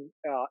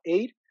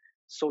 2008,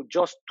 so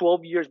just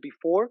 12 years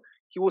before,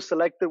 he was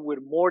elected with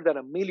more than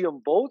 1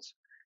 million votes.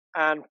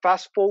 And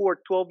fast forward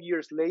 12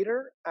 years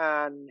later,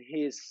 and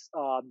his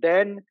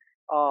then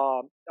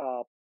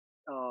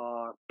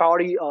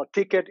party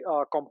ticket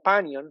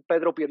companion,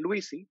 Pedro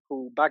Pierluisi,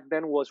 who back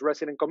then was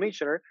resident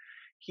commissioner,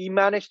 he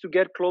managed to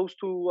get close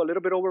to a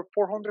little bit over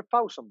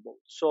 400,000 votes.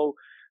 So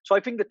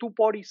I think the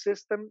two-party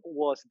system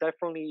was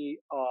definitely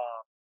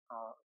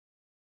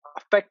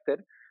affected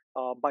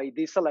by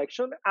this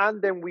election,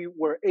 and then we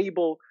were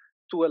able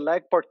to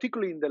elect,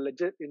 particularly in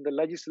the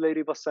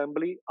Legislative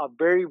Assembly, a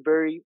very,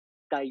 very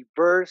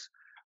diverse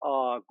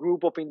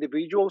group of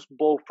individuals,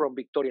 both from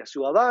Victoria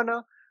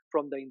Ciudadana,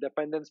 from the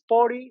Independence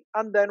Party,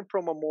 and then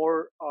from a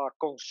more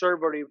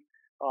conservative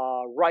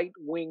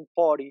right-wing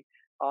party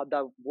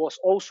that was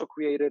also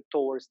created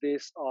towards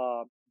this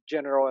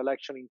general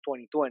election in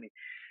 2020.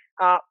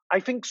 I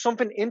think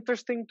something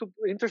interesting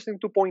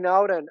to point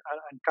out and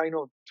kind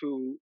of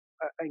to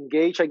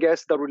engage, I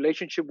guess, the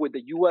relationship with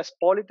the U.S.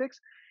 politics.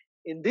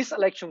 In these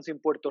elections in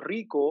Puerto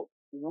Rico,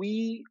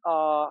 we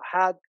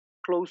had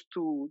close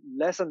to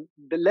less than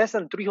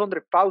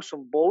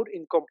 300,000 vote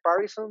in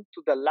comparison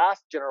to the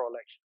last general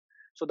election.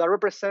 So that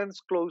represents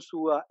close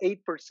to an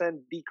 8%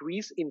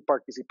 decrease in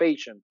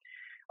participation.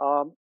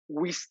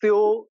 We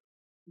still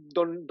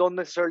don't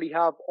necessarily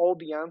have all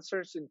the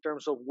answers in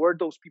terms of where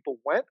those people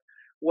went,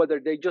 whether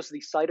they just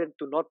decided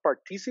to not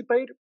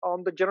participate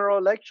on the general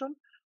election,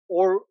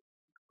 or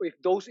if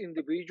those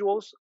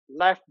individuals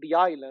left the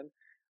island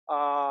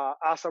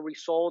as a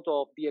result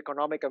of the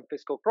economic and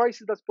fiscal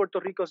crisis that Puerto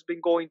Rico has been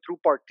going through,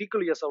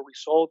 particularly as a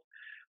result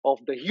of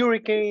the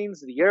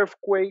hurricanes, the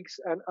earthquakes,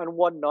 and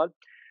whatnot.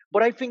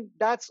 But I think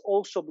that's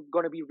also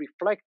going to be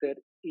reflected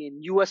in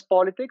U.S.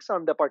 politics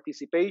and the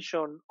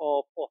participation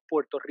of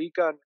Puerto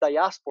Rican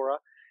diaspora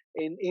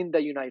in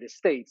the United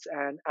States.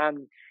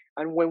 And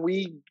when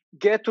we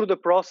get through the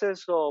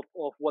process of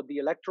what the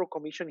Electoral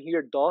Commission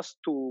here does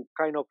to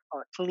kind of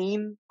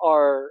clean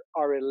our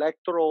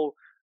electoral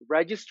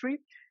registry,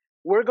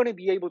 we're going to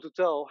be able to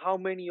tell how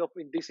many of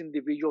these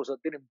individuals that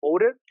didn't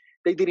vote,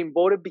 they didn't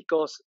vote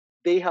because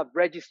they have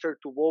registered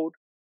to vote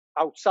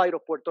outside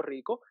of Puerto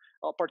Rico,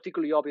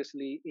 particularly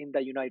obviously in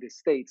the United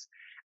States.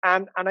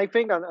 And I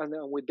think, and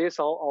with this,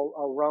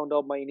 I'll round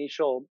up my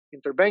initial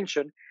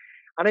intervention.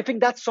 And I think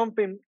that's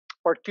something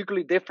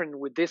particularly different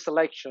with this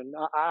election.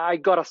 I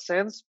got a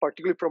sense,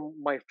 particularly from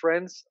my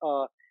friends,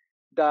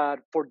 that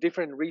for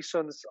different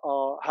reasons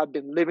have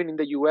been living in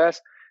the U.S.,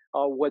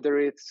 whether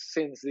it's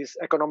since this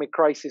economic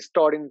crisis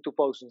started in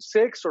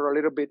 2006 or a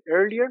little bit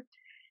earlier.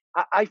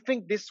 I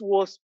think this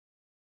was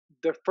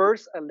the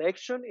first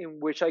election in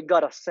which I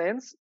got a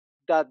sense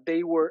that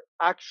they were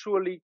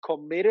actually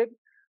committed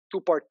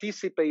to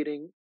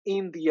participating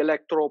in the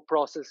electoral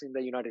process in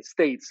the United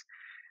States.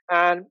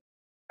 And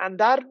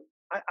that,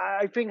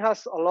 I think,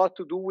 has a lot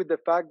to do with the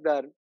fact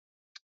that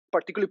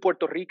particularly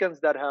Puerto Ricans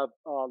that have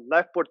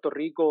left Puerto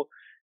Rico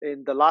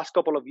in the last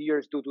couple of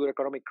years due to the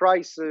economic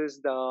crisis,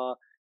 the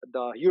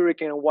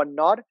hurricane and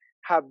whatnot,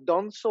 have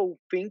done so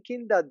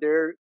thinking that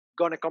they're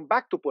going to come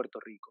back to Puerto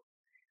Rico.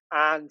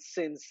 And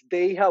since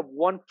they have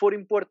one foot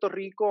in Puerto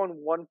Rico and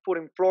one foot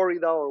in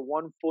Florida or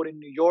one foot in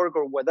New York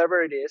or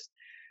whatever it is,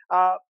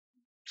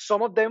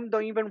 some of them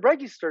don't even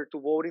register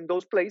to vote in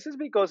those places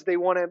because they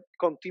want to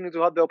continue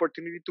to have the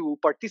opportunity to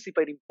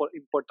participate in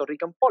Puerto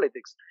Rican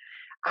politics.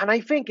 And I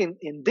think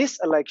in this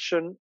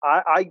election,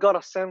 I got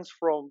a sense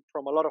from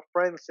a lot of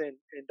friends in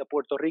the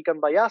Puerto Rican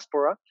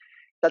diaspora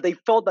that they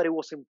felt that it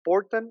was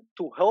important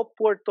to help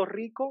Puerto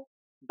Rico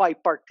by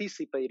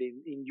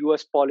participating in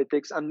U.S.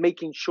 politics and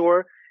making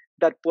sure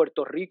that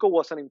Puerto Rico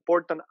was an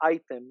important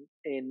item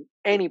in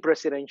any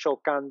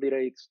presidential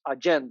candidate's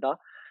agenda.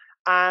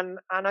 And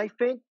I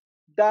think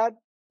that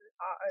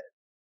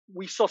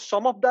we saw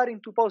some of that in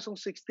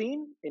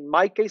 2016. In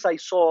my case, I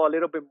saw a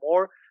little bit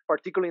more,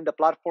 particularly in the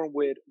platform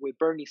with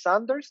Bernie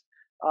Sanders.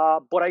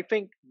 But I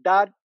think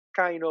that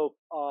kind of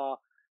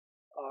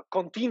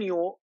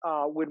continue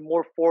with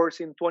more force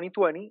in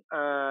 2020,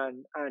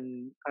 and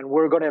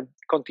we're going to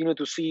continue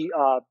to see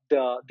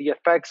the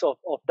effects of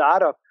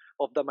that,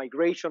 of the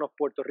migration of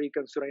Puerto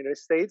Ricans to the United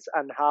States,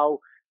 and how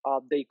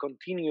they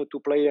continue to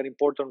play an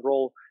important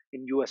role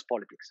in U.S.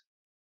 politics.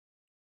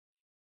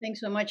 Thanks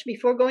so much.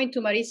 Before going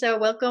to Marisa,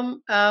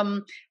 welcome.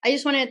 I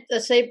just wanted to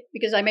say,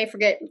 because I may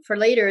forget for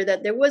later,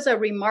 that there was a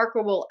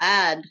remarkable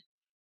ad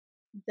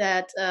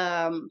that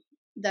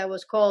that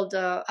was called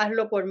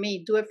Hazlo por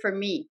mí, Do It For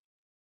Me,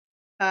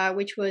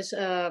 which was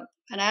an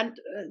ad,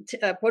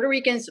 Puerto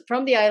Ricans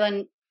from the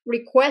island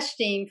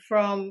requesting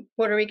from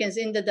Puerto Ricans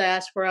in the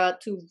diaspora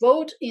to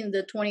vote in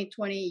the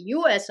 2020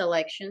 U.S.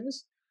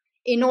 elections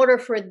in order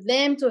for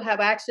them to have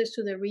access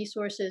to the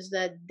resources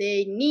that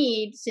they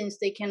need, since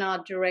they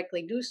cannot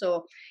directly do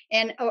so.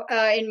 And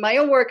in my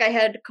own work, I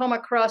had come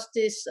across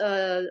this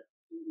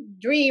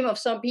dream of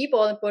some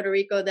people in Puerto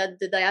Rico that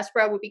the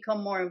diaspora would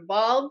become more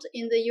involved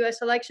in the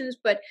U.S. elections,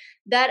 but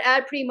that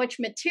ad pretty much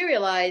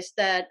materialized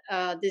that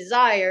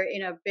desire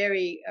in a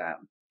very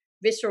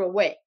visceral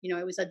way.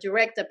 It was a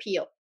direct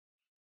appeal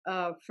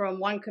from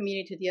one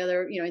community to the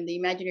other, in the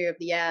imaginary of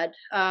the ad.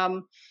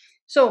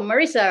 So,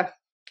 Marisa,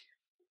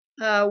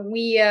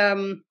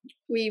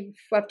 we've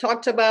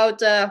talked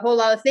about a whole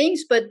lot of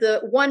things, but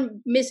the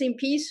one missing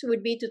piece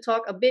would be to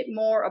talk a bit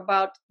more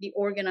about the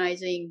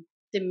organizing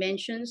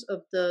dimensions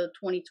of the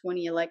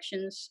 2020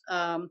 elections.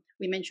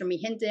 We mentioned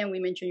Mijente and we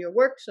mentioned your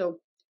work, so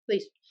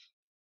please.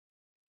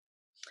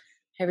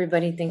 Hey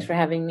everybody, thanks for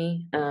having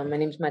me. My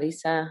name is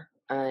Marisa.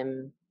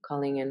 I'm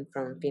calling in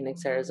from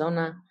Phoenix,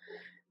 Arizona.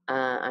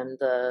 I'm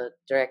the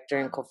director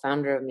and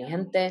co-founder of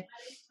Mijente.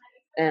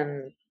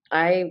 And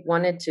I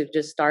wanted to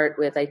just start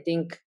with, I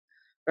think,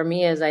 for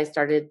me, as I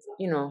started,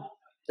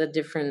 the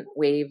different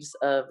waves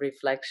of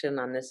reflection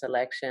on this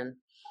election,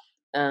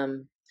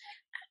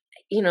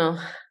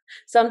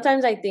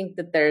 sometimes I think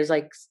that there's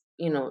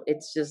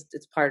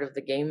it's part of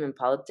the game in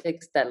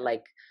politics that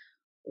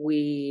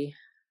we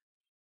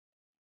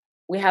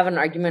have an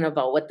argument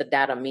about what the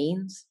data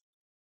means.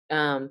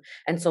 And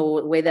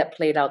so the way that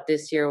played out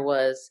this year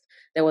was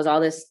there was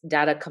all this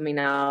data coming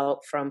out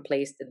from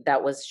place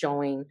that was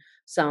showing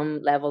some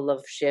level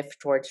of shift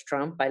towards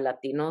Trump by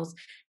Latinos.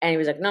 And he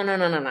was like, no.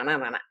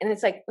 And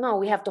it's like, no,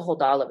 we have to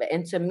hold all of it.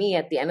 And to me,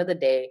 at the end of the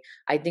day,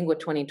 I think what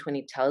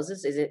 2020 tells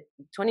us is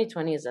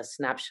 2020 is a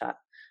snapshot,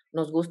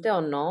 nos guste o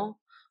no,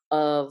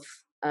 of,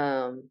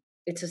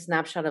 it's a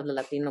snapshot of the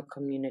Latino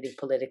community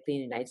politically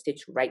in the United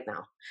States right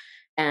now.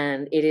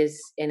 And it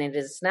is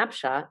a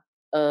snapshot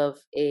of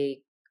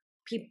a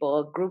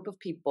group of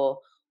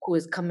people who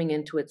is coming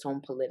into its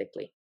own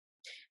politically.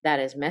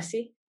 That is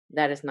messy,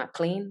 that is not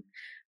clean,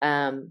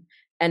 and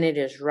it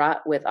is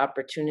wrought with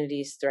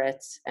opportunities,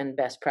 threats, and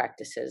best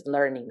practices,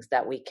 learnings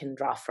that we can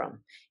draw from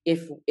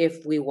if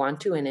we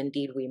want to, and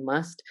indeed we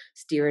must,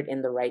 steer it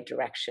in the right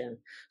direction,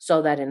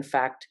 so that in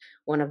fact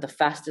one of the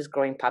fastest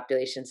growing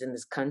populations in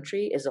this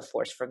country is a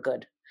force for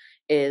good,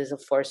 is a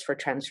force for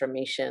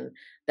transformation,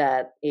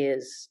 that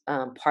is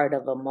part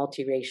of a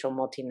multiracial,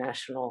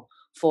 multinational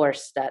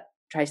force that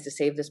tries to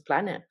save this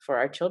planet for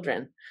our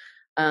children.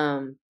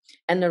 And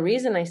the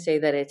reason I say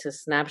that it's a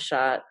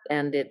snapshot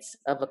and it's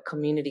of a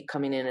community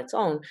coming in its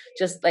own,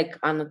 just like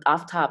on the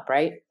off top,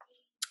 right?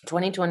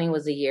 2020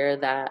 was a year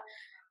that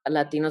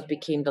Latinos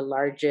became the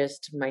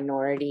largest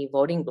minority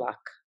voting bloc.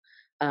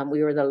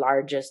 We were the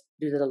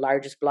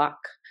largest bloc.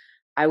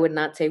 I would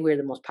not say we're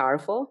the most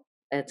powerful.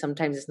 And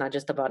sometimes it's not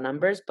just about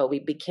numbers, but we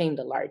became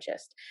the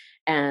largest.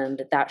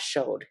 And that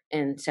showed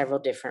in several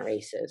different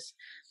races.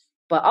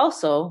 But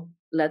also,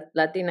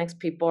 Latinx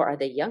people are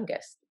the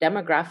youngest.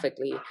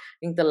 Demographically, I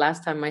think the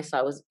last time I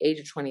saw was age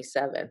of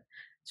 27.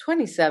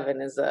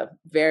 27 is a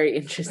very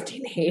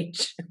interesting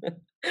age.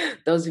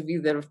 Those of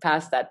you that have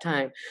passed that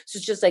time. So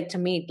it's just like, to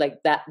me,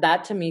 like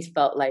that to me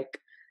felt like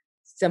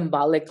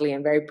symbolically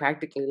and very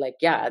practically, like,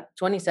 yeah,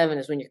 27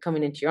 is when you're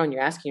coming into your own.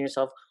 You're asking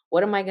yourself,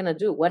 what am I going to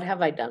do? What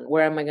have I done?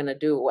 Where am I going to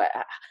do?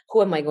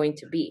 Who am I going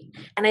to be?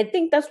 And I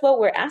think that's what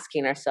we're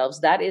asking ourselves.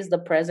 That is the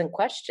present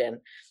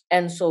question.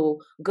 And so,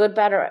 good,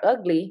 bad, or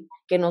ugly,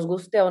 que nos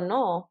guste o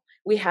no,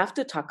 we have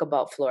to talk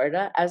about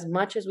Florida as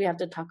much as we have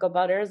to talk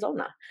about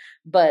Arizona.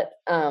 But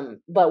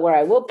where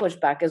I will push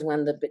back is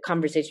when the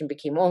conversation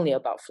became only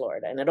about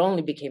Florida, and it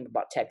only became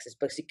about Texas,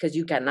 because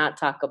you cannot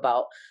talk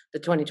about the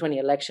 2020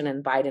 election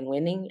and Biden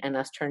winning and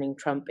us turning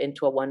Trump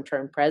into a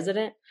one-term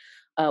president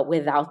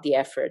without the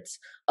efforts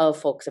of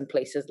folks in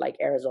places like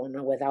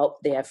Arizona, without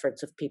the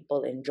efforts of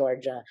people in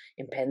Georgia,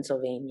 in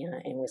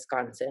Pennsylvania, in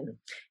Wisconsin.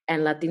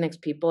 And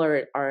Latinx people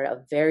are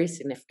a very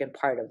significant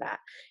part of that.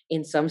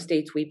 In some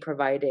states, we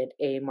provided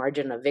a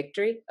margin of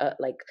victory,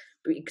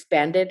 we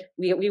expanded.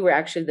 We were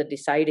actually the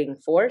deciding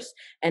force,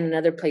 and in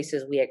other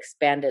places, we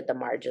expanded the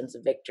margins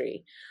of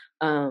victory.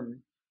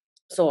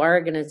 So our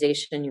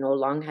organization,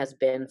 long has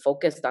been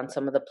focused on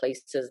some of the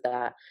places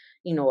that,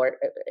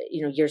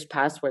 years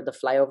past were the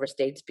flyover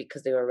states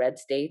because they were red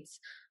states.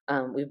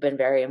 We've been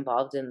very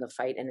involved in the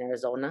fight in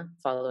Arizona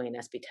following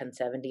SB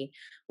 1070.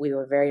 We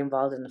were very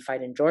involved in the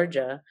fight in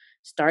Georgia,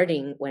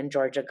 starting when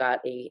Georgia got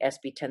a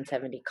SB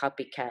 1070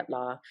 copycat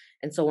law.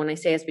 And so when I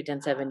say SB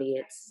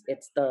 1070,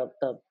 it's the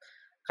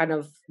kind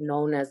of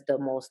known as the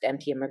most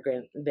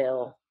anti-immigrant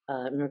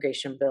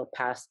immigration bill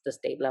passed the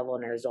state level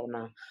in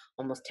Arizona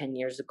almost 10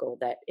 years ago,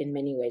 that in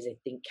many ways I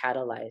think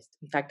catalyzed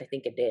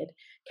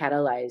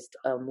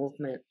a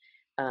movement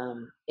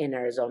in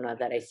Arizona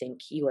that I think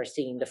you are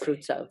seeing the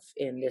fruits of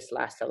in this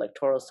last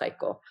electoral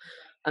cycle.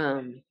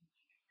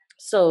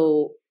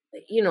 So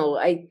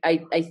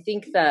I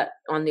think that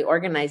on the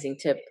organizing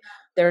tip,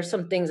 there are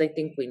some things I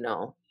think we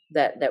know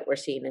that we're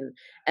seeing,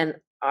 and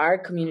our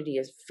community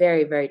is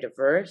very, very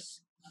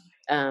diverse.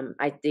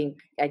 I think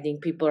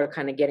people are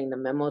kind of getting the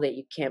memo that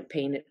you can't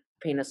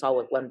paint us all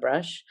with one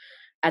brush.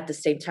 At the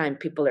same time,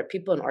 people are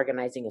people, and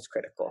organizing is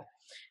critical.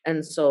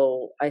 And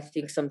so I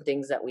think some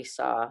things that we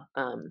saw,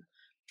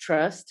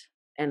 trust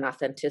and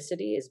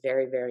authenticity is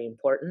very, very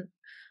important.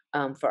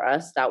 For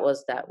us, that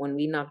was that when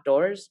we knock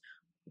doors,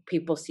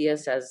 people see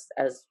us as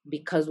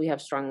because we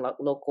have strong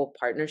local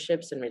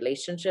partnerships and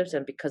relationships,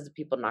 and because the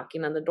people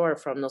knocking on the door are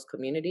from those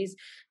communities,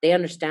 they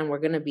understand we're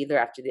going to be there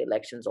after the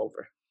election's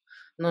over.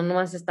 No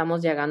nomás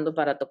estamos llegando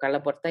para tocar la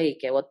puerta y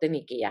que voten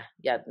y que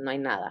ya no hay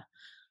nada.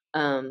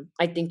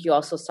 I think you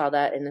also saw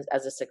that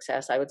as a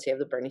success, I would say, of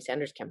the Bernie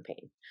Sanders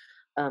campaign.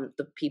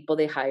 The people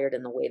they hired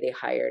and the way they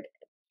hired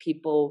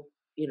people,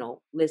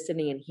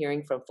 listening and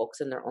hearing from folks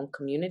in their own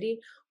community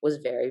was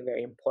very,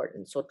 very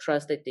important. So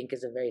trust, I think,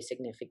 is a very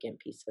significant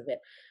piece of it.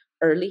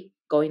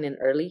 Going in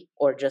early,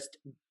 or just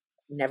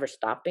never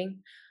stopping,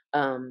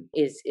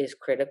 is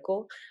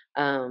critical.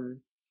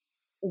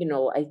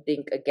 I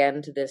think,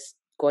 again,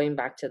 going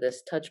back to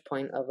this touch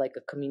point of like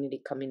a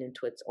community coming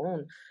into its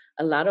own,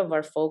 a lot of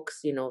our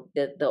folks,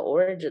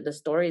 the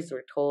stories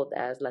we're told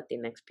as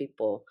Latinx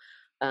people,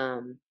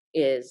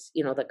 is,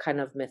 the kind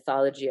of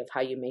mythology of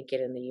how you make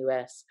it in the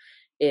US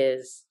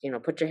is,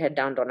 put your head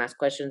down, don't ask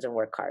questions, and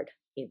work hard.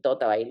 Y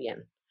todo va a ir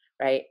bien,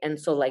 right? And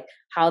so, like,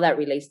 how that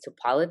relates to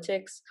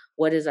politics,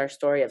 what is our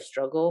story of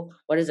struggle,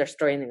 what is our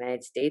story in the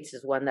United States,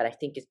 is one that I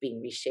think is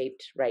being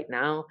reshaped right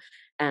now,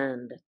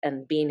 and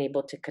being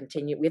able to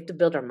continue. We have to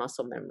build our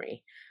muscle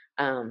memory.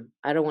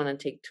 I don't want to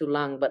take too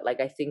long, but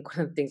like, I think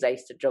one of the things I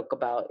used to joke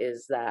about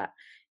is that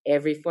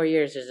every 4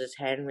 years there's this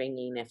hand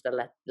wringing if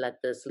let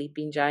the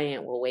sleeping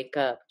giant will wake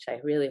up, which I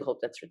really hope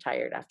that's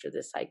retired after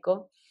this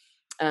cycle.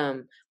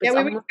 We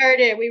retired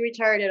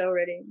it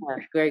already.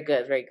 Yeah, very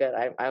good, very good.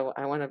 I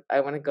want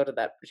to go to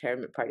that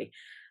retirement party.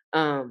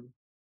 But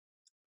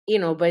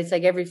it's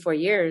like every 4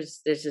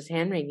 years there's this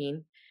hand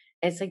wringing.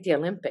 It's like the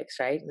Olympics,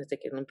 right? It's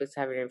like the Olympics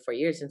have it every 4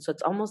 years, and so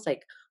it's almost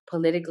like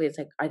politically, it's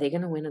like, are they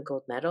going to win a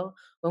gold medal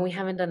when we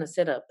haven't done a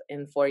sit-up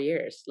in 4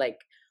 years? Like,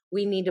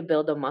 we need to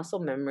build a muscle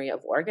memory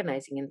of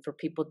organizing, and for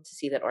people to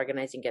see that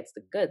organizing gets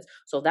the goods.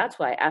 So that's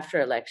why after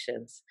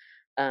elections,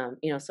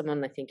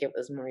 someone, I think it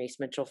was Maurice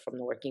Mitchell from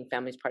the Working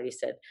Families Party,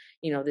 said,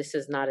 this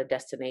is not a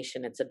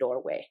destination, it's a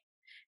doorway.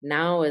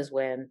 Now is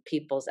when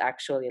people's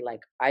actually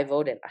like, I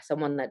voted,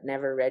 someone that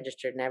never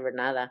registered, never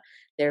nada,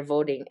 they're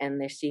voting, and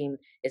they're seeing,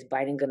 is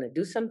Biden going to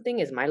do something?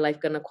 Is my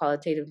life going to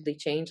qualitatively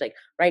change? Like,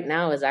 right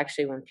now is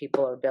actually when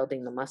people are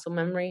building the muscle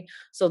memory.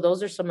 So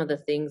those are some of the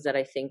things that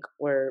I think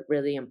were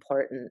really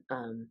important.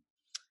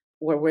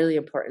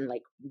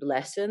 Like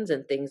lessons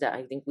and things that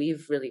I think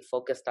we've really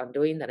focused on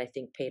doing that I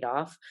think paid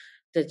off.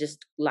 The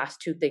just last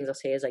two things I'll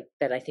say is like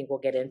that I think we'll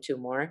get into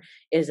more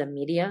is a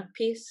media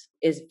piece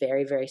is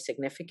very, very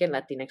significant.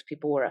 Latinx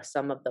people were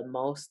some of the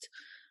most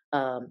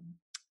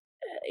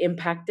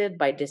impacted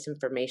by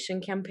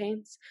disinformation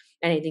campaigns.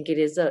 And I think it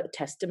is a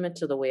testament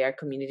to the way our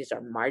communities are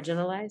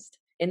marginalized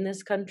in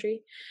this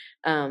country.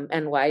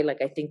 And why,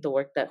 like, I think the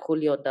work that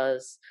Julio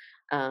does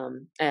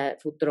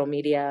at Futuro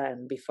Media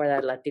and before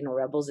that Latino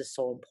Rebels is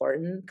so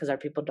important, because our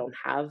people don't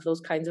have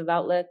those kinds of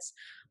outlets.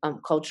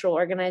 Cultural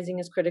organizing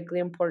is critically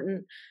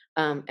important,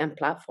 and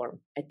platform.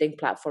 I think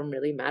platform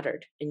really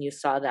mattered, and you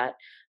saw that.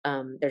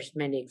 There's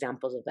many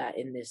examples of that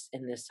in this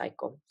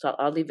cycle. So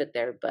I'll leave it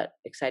there, but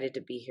excited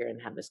to be here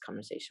and have this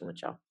conversation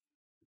with y'all.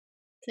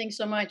 Thanks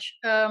so much.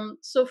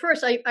 So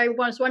first, I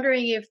was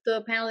wondering if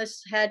the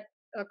panelists had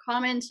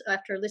comments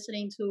after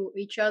listening to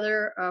each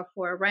other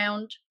for a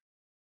round.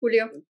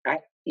 Julio?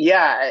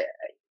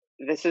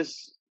 This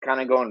is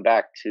kind of going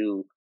back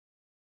to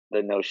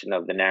the notion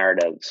of the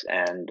narratives,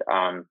 and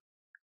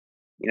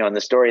in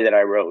the story that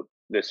I wrote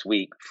this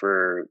week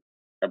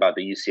about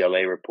the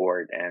UCLA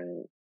report,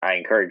 and I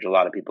encourage a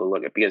lot of people to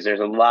look at, because there's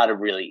a lot of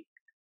really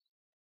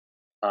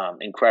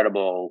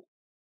incredible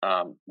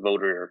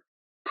voter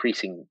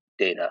precinct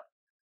data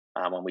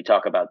when we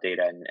talk about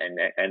data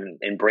and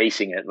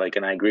embracing it. Like,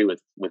 and I agree with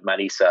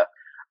Marisa.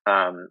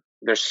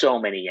 There's so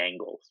many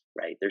angles,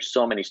 right? There's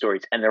so many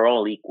stories, and they're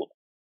all equal.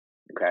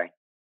 Okay.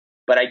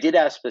 But I did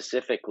ask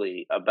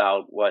specifically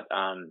about what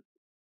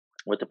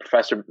the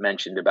professor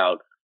mentioned about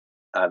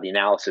the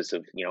analysis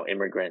of,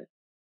 immigrant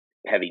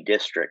heavy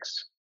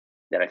districts,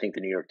 that I think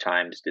the New York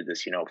Times did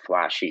this,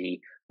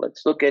 flashy,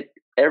 let's look at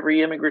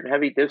every immigrant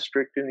heavy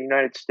district in the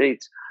United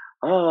States.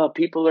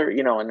 People are,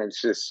 and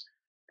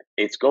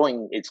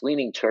it's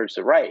leaning towards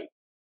the right.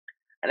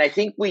 And I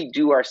think we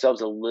do ourselves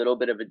a little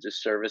bit of a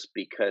disservice,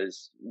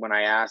 because when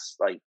I asked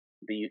like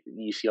the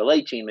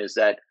UCLA team, is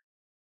that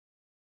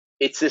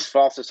it's this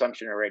false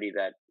assumption already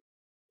that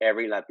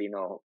every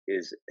Latino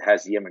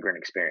has the immigrant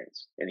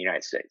experience in the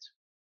United States.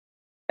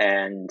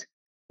 And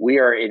we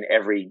are in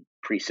every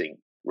precinct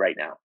right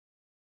now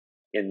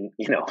in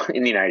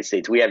the United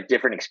States. We have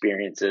different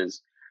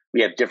experiences.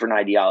 we have different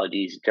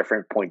ideologies,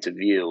 different points of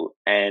view.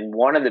 And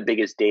one of the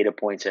biggest data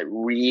points that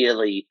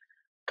really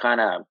kind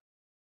of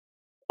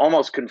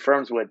almost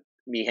confirms what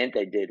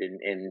Mijente did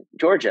in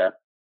Georgia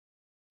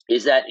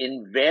is that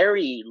in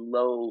very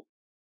low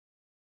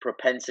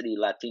propensity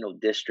Latino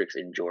districts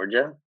in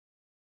Georgia,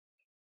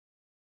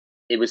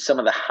 it was some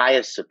of the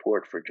highest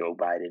support for Joe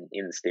Biden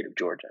in the state of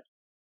Georgia.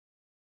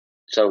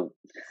 So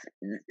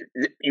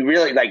you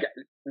really like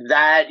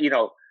that,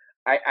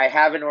 I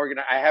have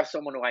I have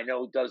someone who I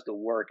know does the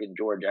work in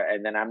Georgia,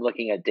 and then I'm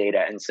looking at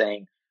data and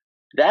saying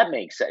that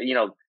makes sense.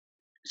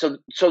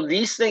 So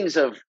these things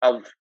of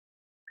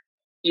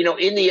in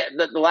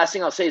the last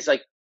thing I'll say is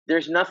like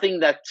there's nothing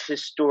that's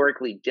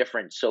historically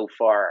different so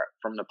far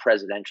from the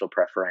presidential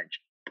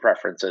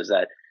preferences.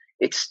 That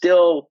it's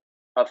still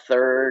a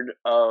third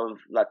of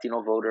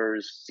Latino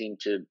voters seem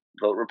to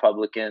vote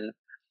Republican.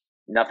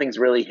 Nothing's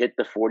really hit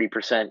the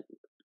 40%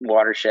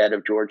 watershed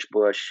of George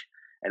Bush.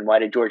 And why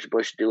did George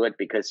Bush do it?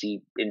 Because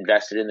he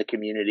invested in the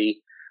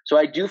community. So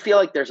I do feel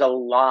like there's a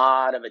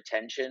lot of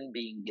attention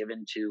being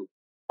given to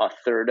a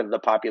third of the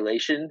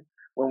population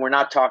when we're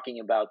not talking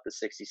about the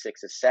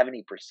 66 to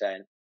 70%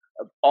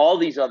 of all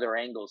these other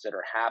angles that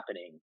are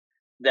happening.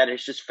 That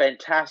is just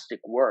fantastic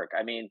work.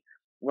 I mean,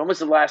 when was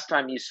the last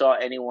time you saw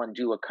anyone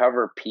do a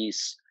cover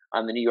piece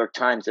on the New York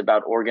Times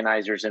about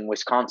organizers in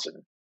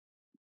Wisconsin?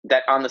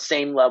 That on the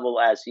same level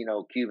as,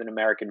 Cuban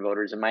American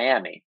voters in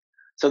Miami.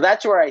 So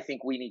that's where I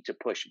think we need to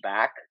push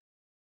back,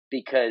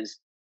 because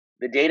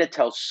the data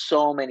tells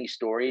so many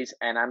stories,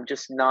 and I'm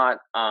just not,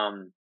 I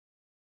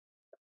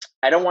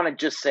don't want to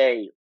just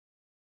say,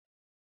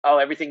 oh,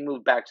 everything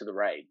moved back to the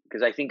right,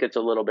 because I think it's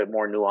a little bit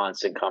more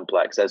nuanced and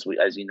complex, as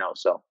you know.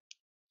 So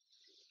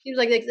seems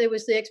like there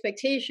was the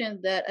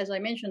expectation that, as I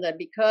mentioned, that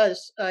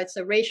because it's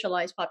a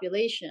racialized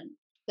population,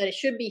 that it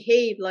should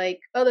behave like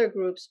other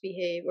groups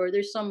behave, or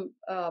there's some.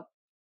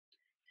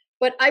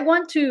 But I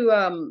want to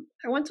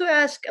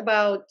ask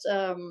about.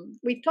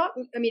 We've talked.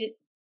 I mean,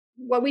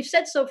 what we've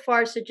said so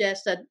far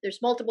suggests that there's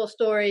multiple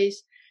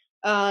stories,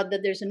 that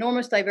there's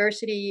enormous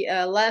diversity.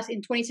 In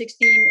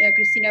 2016,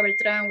 Cristina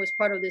Beltran was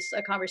part of this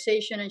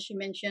conversation, and she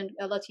mentioned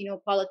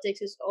Latino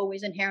politics is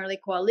always inherently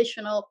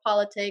coalitional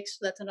politics.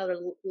 That's another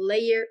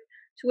layer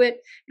to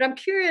it. But I'm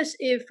curious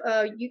if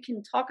you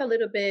can talk a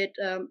little bit,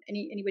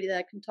 anybody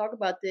that can talk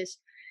about this,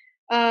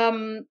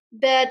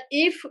 that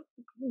if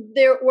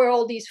there were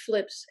all these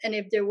flips and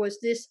if there was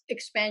this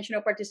expansion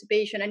of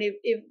participation, and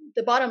if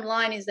the bottom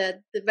line is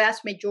that the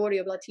vast majority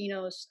of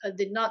Latinos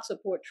did not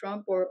support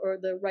Trump or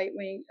the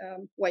right-wing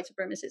white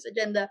supremacist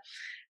agenda,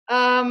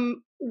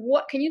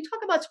 what can you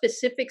talk about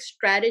specific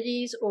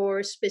strategies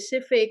or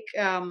specific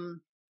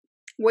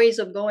ways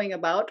of going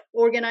about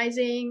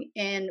organizing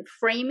and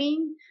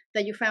framing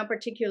that you found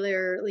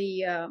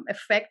particularly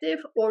effective?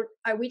 Or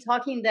are we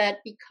talking that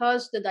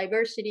because the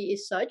diversity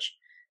is such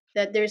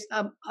that there's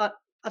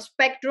a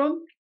spectrum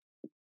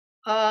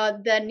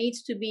that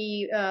needs to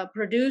be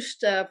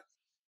produced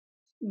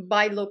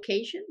by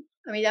location?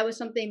 I mean, that was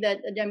something that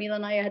Jamila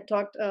and I had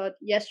talked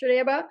yesterday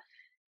about.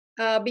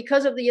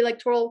 Because of the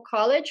electoral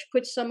college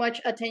puts so much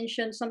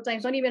attention,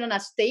 sometimes not even on a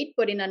state,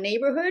 but in a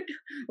neighborhood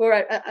or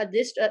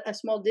a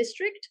small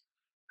district.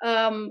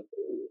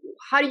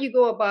 How do you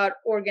go about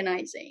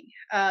organizing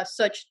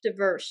such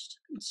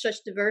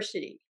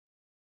diversity?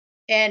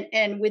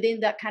 And within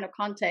that kind of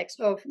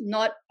context of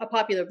not a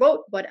popular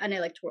vote, but an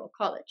electoral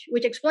college,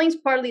 which explains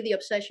partly the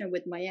obsession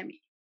with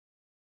Miami.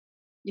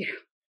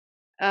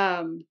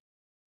 So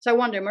I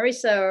wonder,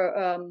 Marisa,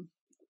 or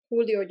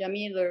Julio,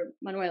 Jamil, or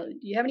Manuel, do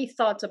you have any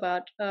thoughts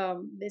about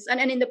this?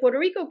 And in the Puerto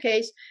Rico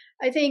case,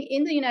 I think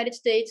in the United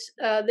States,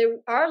 there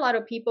are a lot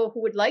of people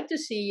who would like to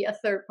see a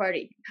third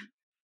party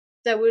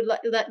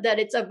that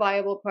it's a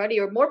viable party,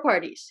 or more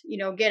parties,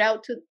 get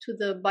out to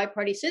the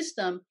bi-party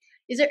system.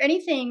 Is there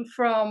anything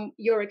from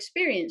your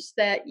experience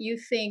that you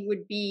think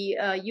would be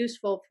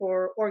useful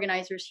for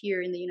organizers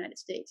here in the United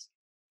States?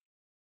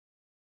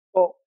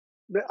 Well,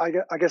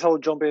 I guess I'll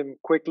jump in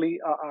quickly.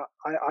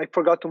 I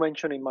forgot to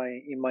mention in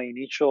my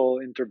initial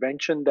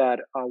intervention that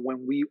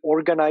when we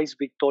organized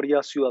Victoria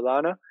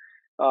Ciudadana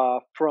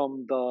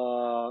from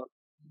the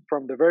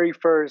very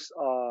first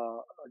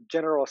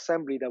General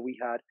Assembly that we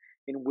had,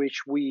 in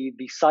which we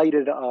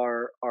decided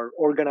our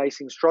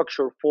organizing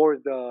structure for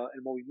the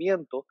El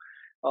Movimiento,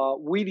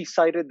 we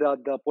decided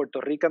that the Puerto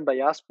Rican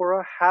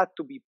diaspora had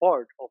to be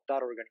part of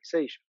that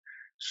organization.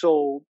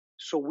 So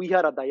we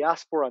had a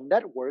diaspora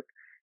network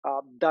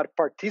that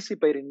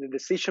participated in the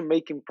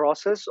decision-making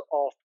process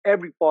of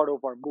every part of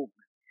our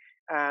movement.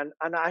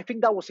 And I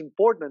think that was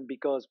important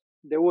because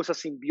there was a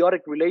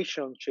symbiotic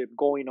relationship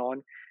going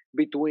on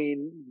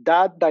between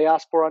that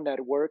diaspora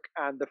network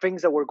and the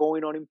things that were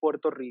going on in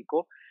Puerto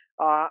Rico,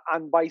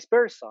 and vice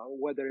versa,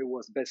 whether it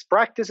was best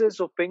practices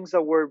or things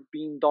that were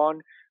being done,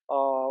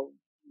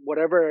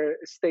 whatever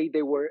state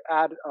they were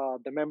at,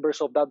 the members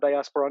of that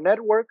diaspora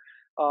network,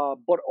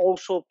 but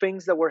also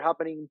things that were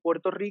happening in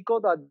Puerto Rico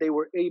that they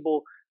were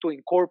able to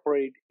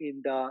incorporate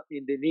in the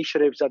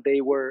initiatives that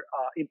they were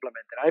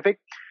implementing. I think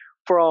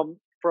from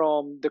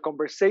the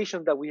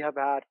conversation that we have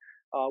had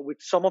with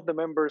some of the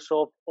members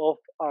of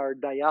our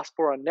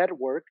diaspora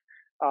network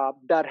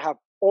that have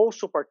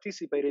also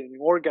participated in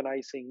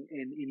organizing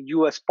in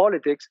U.S.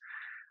 politics.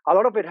 A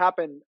lot of it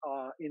happened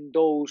in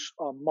those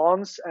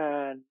months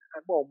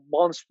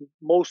months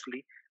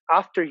mostly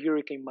after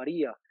Hurricane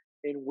Maria,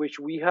 in which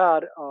we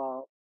had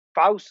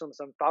thousands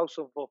and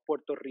thousands of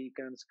Puerto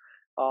Ricans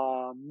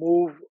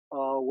move,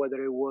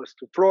 whether it was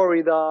to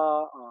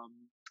Florida,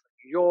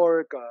 New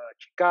York,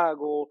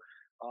 Chicago,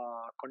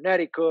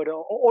 Connecticut,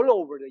 all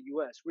over the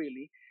U.S.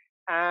 really,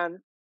 and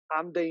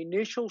the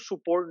initial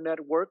support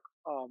network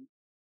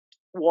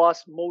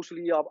was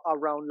mostly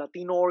around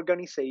Latino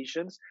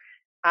organizations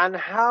and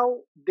how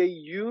they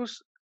use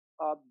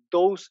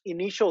those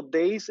initial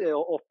days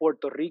of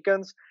Puerto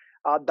Ricans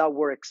that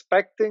were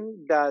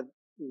expecting that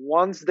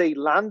once they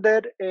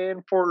landed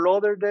in Fort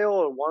Lauderdale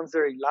or once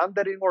they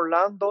landed in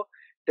Orlando,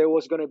 there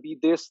was going to be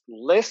this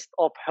list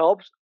of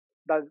helps,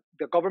 that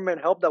the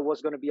government help that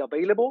was going to be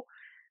available.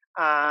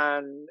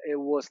 And it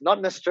was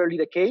not necessarily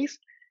the case.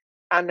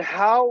 And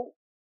how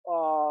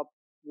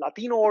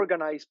Latino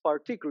organized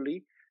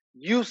particularly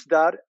used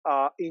that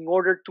in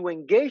order to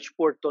engage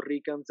Puerto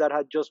Ricans that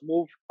had just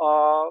moved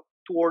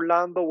to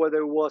Orlando, whether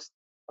it was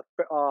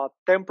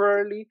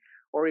temporarily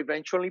or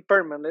eventually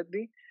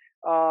permanently,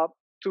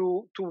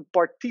 to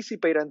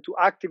participate and to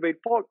activate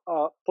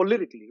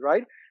politically,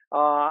 right?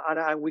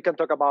 And we can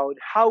talk about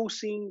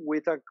housing, we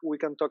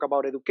can talk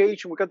about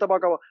education, we can talk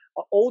about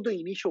all the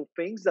initial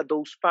things that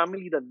those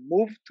families that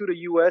moved to the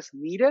U.S.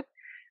 needed.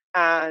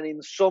 And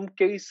in some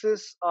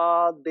cases,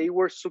 they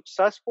were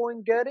successful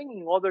in getting,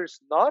 in others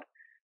not.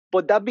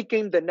 But that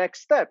became the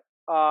next step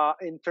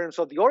in terms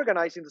of the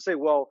organizing, to say,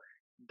 well,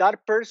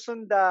 that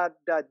person that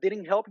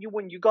didn't help you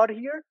when you got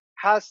here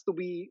has to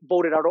be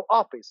voted out of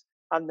office.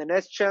 And the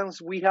next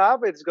chance we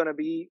have, it's going to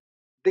be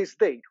this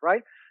date,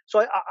 right?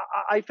 So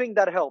I think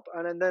that helped.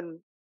 And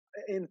then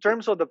in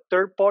terms of the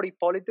third party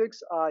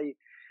politics, I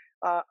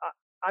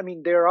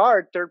mean, there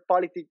are third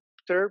party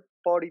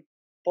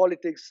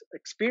politics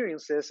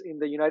experiences in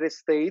the United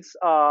States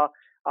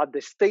at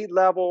the state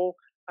level,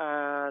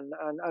 and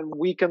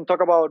we can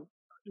talk about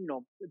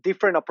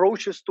different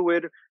approaches to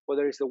it,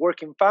 whether it's the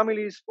Working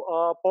Families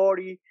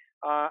Party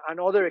and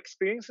other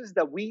experiences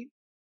that we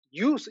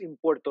use in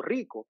Puerto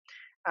Rico,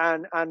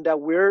 and that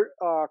we're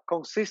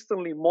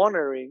consistently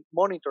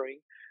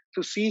monitoring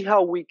to see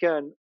how we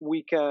can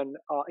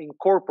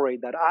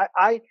incorporate that.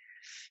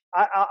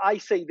 I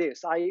say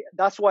this.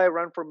 That's why I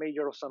ran for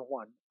mayor of San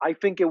Juan. I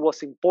think it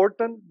was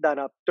important that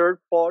a third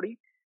party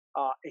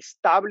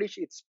establish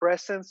its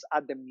presence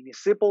at the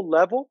municipal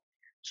level,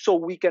 so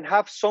we can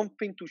have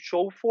something to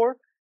show for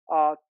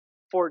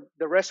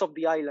the rest of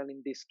the island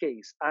in this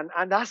case.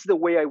 And that's the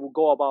way I would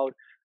go about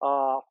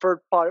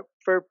third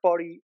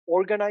party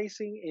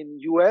organizing in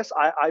U.S.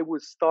 I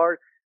would start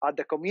at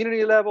the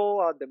community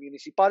level, at the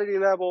municipality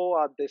level,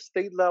 at the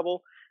state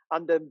level,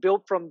 and then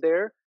build from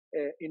there.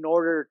 In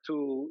order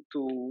to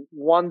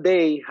one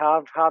day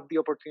have the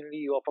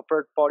opportunity of a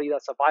third party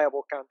that's a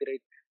viable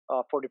candidate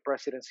for the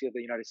presidency of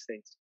the United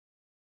States.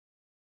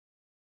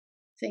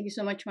 Thank you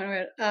so much,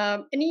 Manuel.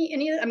 Any?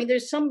 I mean,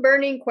 there's some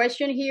burning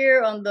question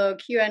here on the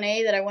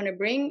Q&A that I want to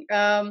bring.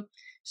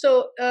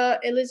 So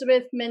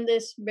Elizabeth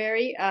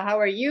Mendez-Berry, how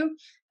are you?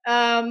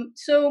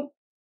 So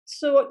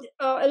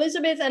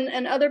Elizabeth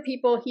and other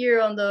people here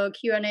on the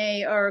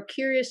Q&A are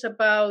curious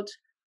about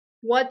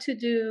what to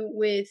do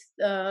with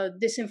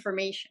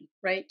disinformation,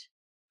 right?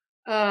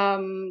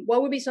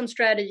 What would be some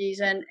strategies?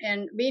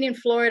 And being in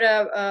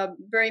Florida,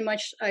 very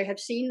much I have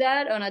seen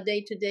that on a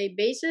day-to-day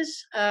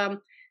basis,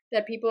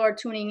 that people are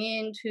tuning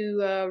in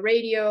to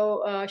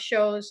radio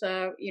shows,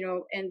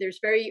 and there's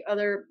very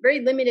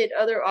limited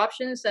other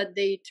options that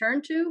they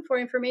turn to for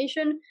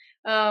information,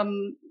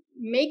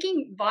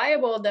 making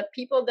viable that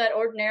people that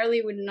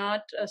ordinarily would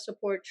not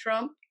support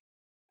Trump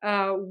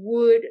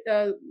would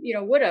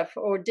have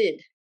or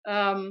did.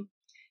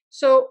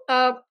 So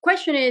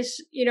question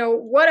is,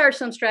 what are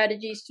some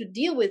strategies to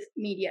deal with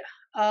media,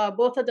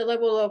 both at the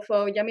level of,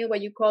 Yamil,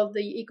 what you call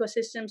the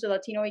ecosystems, the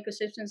Latino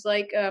ecosystems,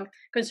 like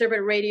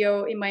conservative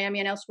radio in Miami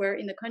and elsewhere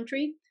in the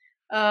country,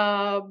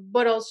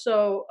 but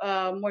also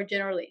more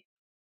generally?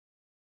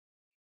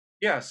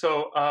 Yeah.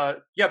 So,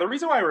 the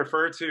reason why I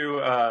refer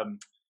to,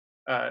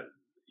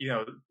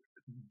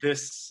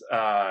 this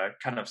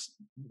kind of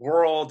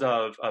world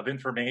of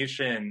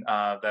information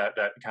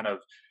that kind of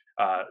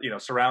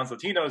surrounds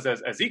Latinos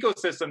as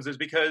ecosystems is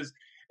because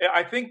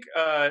I think,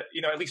 at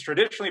least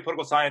traditionally,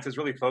 political science is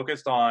really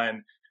focused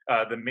on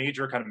the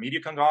major kind of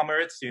media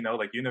conglomerates,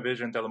 like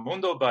Univision,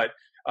 Telemundo. But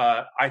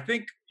I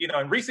think,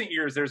 in recent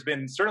years, there's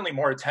been certainly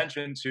more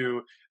attention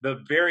to the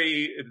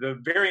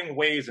varying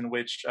ways in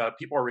which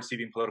people are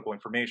receiving political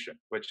information,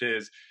 which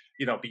is,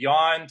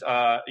 beyond,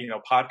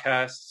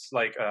 podcasts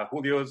like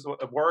Julio's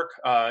work,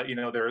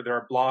 there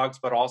are blogs,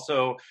 but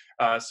also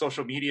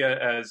social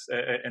media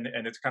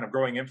and its kind of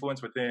growing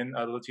influence within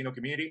the Latino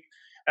community.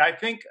 And I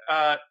think,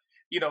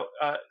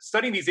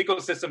 studying these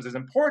ecosystems is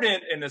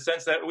important in the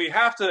sense that we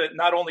have to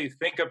not only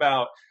think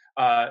about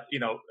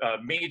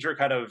major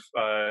kind of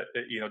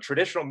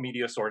traditional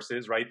media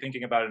sources, right?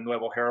 Thinking about a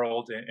Nuevo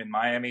Herald in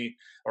Miami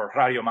or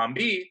Radio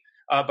Mambi,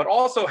 but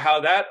also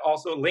how that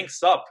also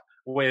links up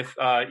with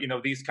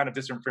these kind of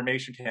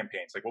disinformation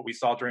campaigns, like what we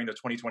saw during the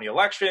 2020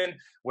 election,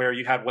 where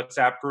you had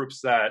WhatsApp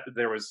groups that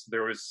there was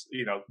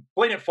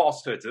blatant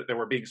falsehoods that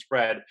were being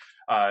spread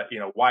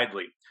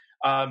widely.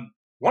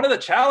 One of the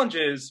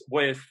challenges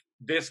with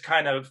this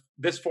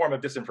form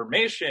of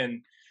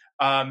disinformation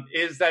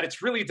is that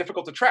it's really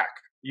difficult to track.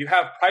 You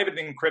have private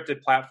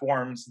encrypted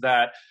platforms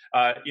that,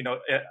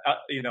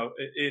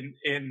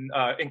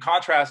 in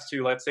contrast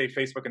to, let's say,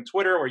 Facebook and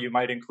Twitter, where you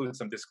might include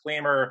some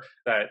disclaimer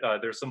that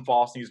there's some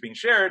false news being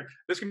shared.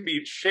 This can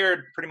be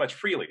shared pretty much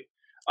freely.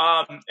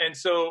 And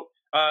so,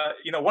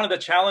 one of the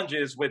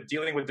challenges with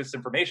dealing with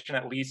disinformation,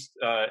 at least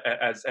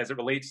as it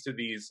relates to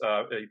these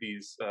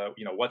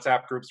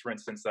WhatsApp groups, for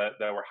instance, that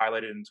were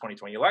highlighted in the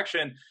 2020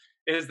 election,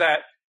 is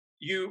that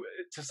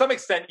to some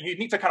extent, you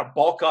need to kind of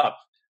bulk up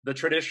the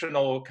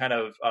traditional kind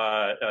of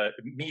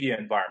media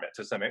environment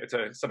to some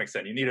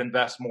extent. You need to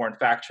invest more in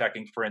fact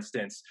checking, for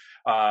instance.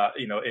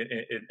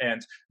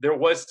 And there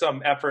was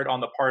some effort on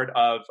the part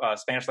of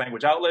Spanish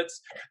language outlets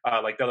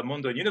like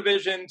Telemundo and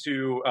Univision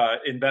to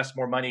invest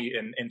more money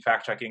in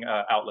fact checking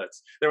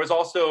outlets. There was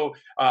also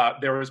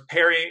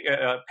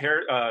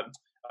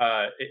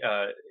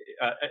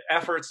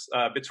efforts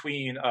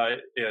between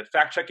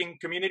fact-checking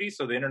communities,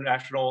 so the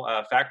International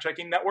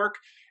Fact-Checking Network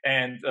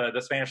and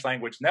the Spanish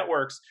language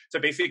networks, to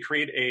basically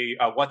create a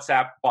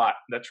WhatsApp bot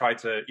that tried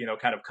to,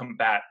 kind of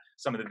combat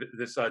some of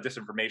this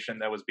disinformation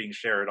that was being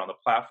shared on the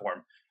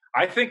platform.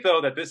 I think,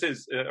 though, that this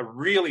is a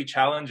really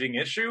challenging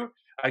issue.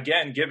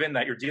 Again, given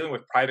that you're dealing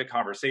with private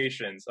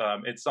conversations,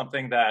 it's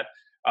something that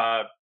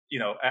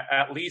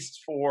at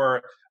least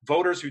for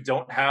voters who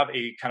don't have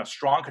a kind of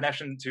strong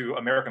connection to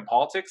American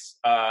politics,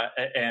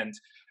 and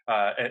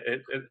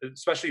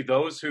especially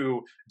those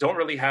who don't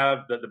really have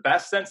the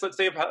best sense, let's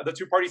say, of the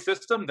two-party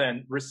system,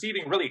 then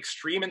receiving really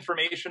extreme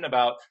information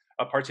about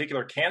a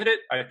particular candidate,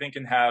 I think,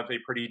 can have a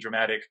pretty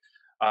dramatic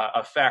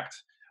effect.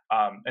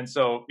 And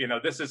so,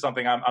 this is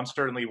something I'm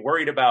certainly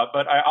worried about.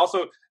 But I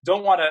also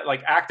don't want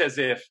to act as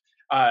if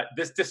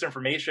this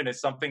disinformation is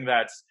something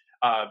that's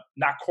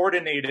not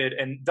coordinated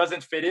and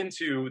doesn't fit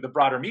into the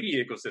broader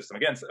media ecosystem.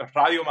 Again,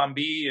 Radio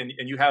Mambi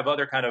and you have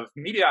other kind of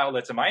media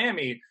outlets in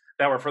Miami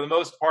that were, for the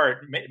most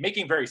part,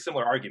 making very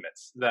similar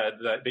arguments that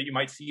you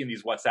might see in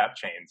these WhatsApp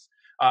chains.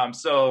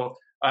 So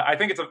I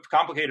think it's a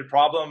complicated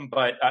problem,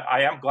 but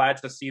I am glad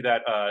to see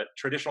that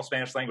traditional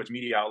Spanish language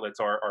media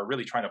outlets are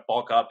really trying to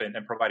bulk up and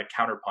provide a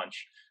counterpunch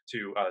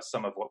to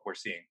some of what we're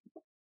seeing.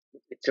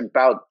 It's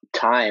about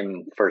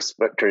time for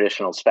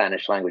traditional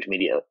Spanish language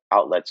media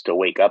outlets to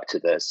wake up to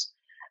this.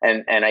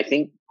 And I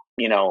think,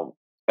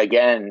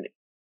 again,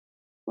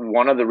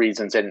 one of the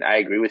reasons, and I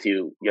agree with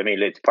you,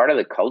 it's part of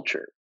the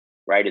culture,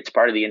 right? It's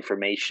part of the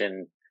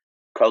information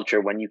culture.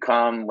 When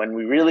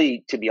we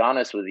really, to be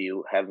honest with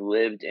you, have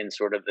lived in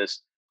sort of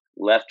this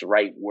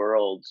left-right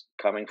world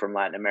coming from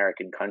Latin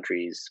American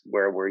countries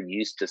where we're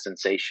used to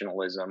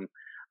sensationalism,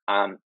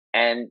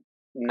 and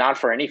not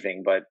for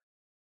anything, but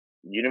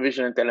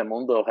Univision and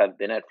Telemundo have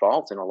been at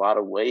fault in a lot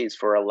of ways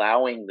for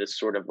allowing this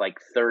sort of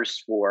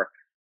thirst for,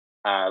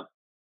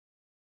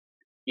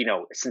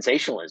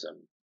 sensationalism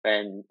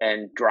and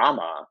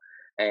drama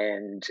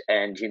and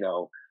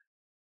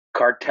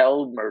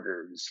cartel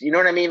murders. You know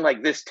what I mean?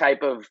 This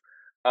type of,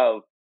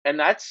 and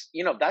that's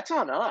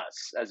on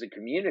us as a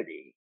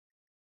community.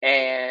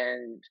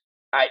 And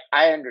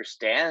I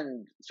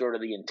understand sort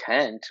of the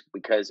intent,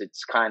 because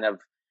it's kind of,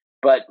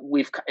 but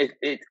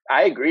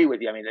I agree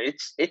with you.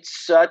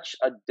 It's such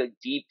a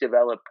deep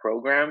developed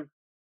program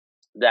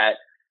that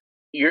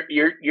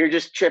you're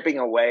just chipping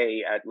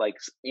away at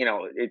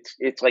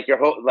it's like your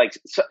whole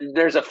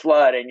there's a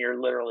flood and you're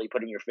literally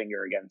putting your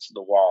finger against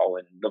the wall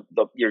and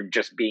you're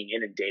just being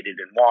inundated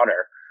in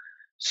water.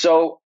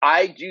 So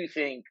I do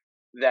think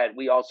that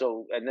we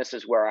also, and this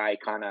is where I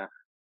kind of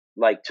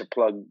like to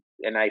plug,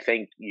 and I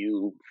thank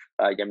you,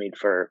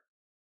 for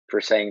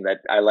saying that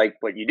I like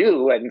what you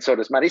do, and so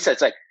does Marisa.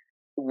 It's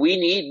we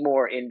need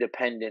more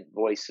independent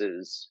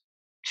voices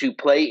to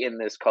play in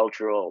this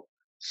cultural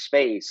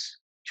space,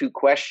 to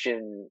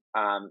question,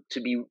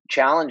 to be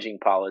challenging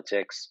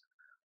politics.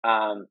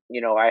 I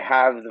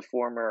have the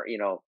former,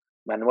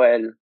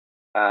 Manuel,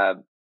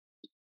 I'm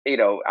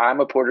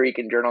a Puerto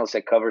Rican journalist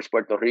that covers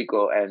Puerto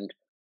Rico, and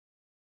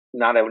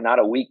not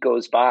a week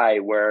goes by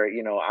where,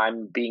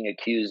 I'm being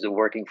accused of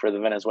working for the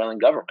Venezuelan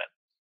government.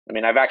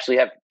 I've actually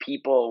had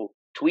people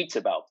tweets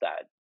about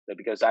that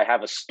because I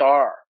have a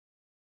star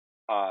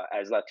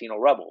as Latino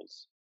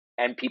rebels,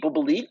 and people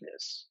believe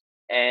this.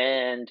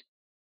 And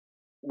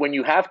when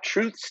you have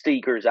truth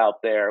seekers out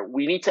there,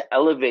 we need to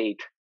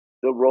elevate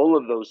the role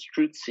of those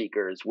truth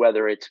seekers,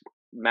 whether it's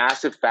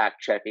massive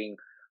fact checking,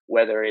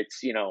 whether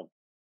it's,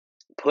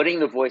 putting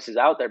the voices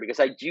out there, because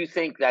I do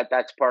think that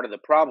that's part of the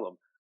problem.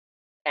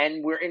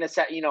 And we're in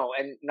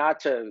and not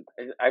to,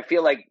 I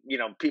feel like,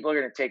 people are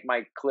going to take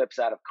my clips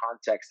out of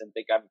context and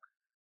think I'm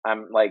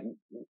I'm like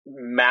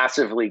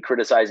massively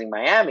criticizing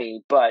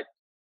Miami, but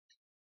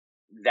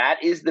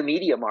that is the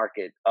media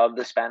market of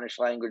the Spanish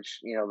language,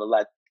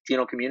 the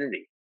Latino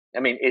community. I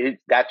mean,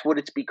 that's what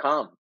it's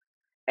become.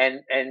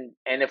 And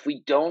if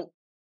we don't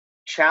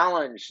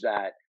challenge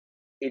that,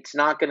 it's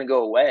not going to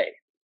go away.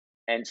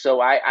 And so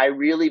I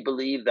really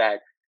believe that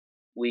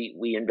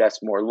we invest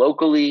more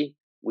locally.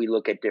 We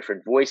look at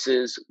different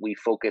voices. We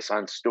focus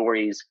on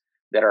stories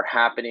that are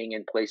happening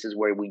in places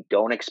where we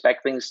don't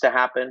expect things to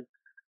happen.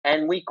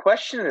 And we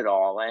question it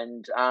all.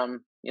 And,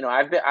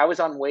 I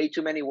was on way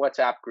too many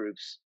WhatsApp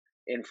groups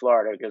in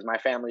Florida because my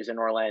family's in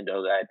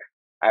Orlando that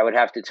I would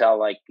have to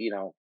tell,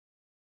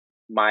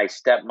 my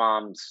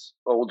stepmom's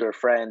older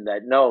friend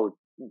that, no,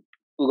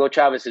 Hugo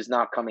Chavez is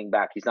not coming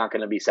back. He's not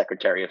going to be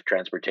Secretary of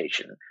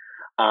Transportation.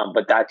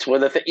 But that's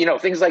where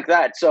things like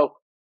that. So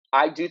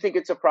I do think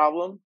it's a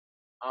problem.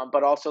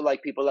 But also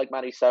people like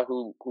Marisa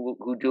who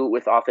do it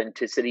with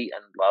authenticity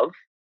and love.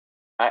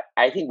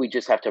 I think we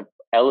just have to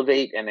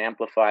elevate and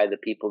amplify the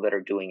people that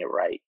are doing it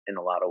right in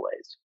a lot of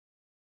ways.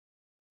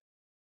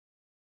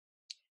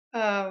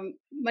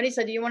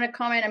 Marisa, do you want to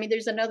comment? I mean,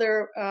 there's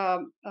another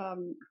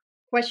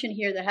question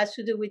here that has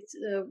to do with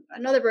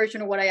another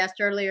version of what I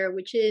asked earlier,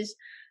 which is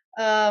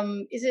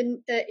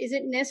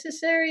it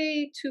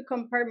necessary to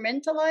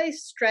compartmentalize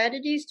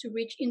strategies to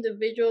reach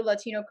individual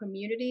Latino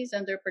communities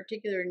and their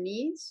particular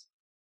needs?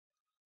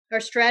 Are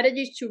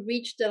strategies to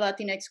reach the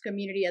Latinx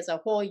community as a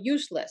whole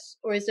useless,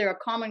 or is there a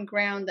common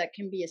ground that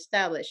can be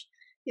established?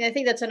 I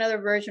think that's another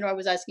version of what I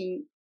was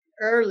asking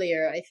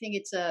earlier. I think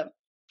it's a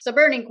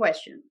burning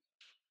question.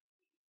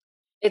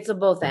 It's a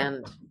both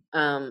and.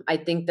 I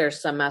think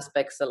there's some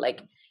aspects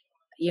that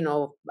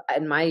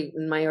in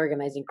my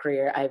organizing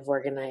career, I've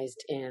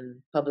organized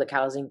in public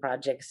housing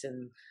projects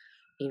and,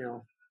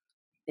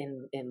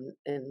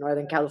 in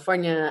Northern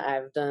California.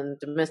 I've done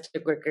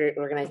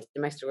organized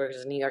domestic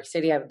workers in New York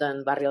City. I've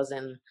done barrios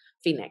in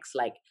Phoenix.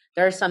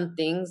 There are some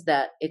things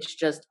that it's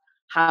just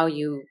how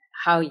you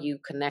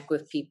connect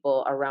with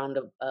people around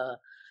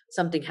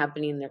something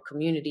happening in their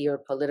community or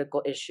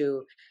political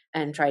issue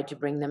and try to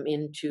bring them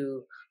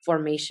into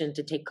formation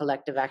to take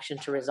collective action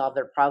to resolve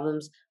their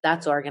problems.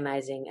 That's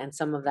organizing. And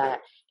some of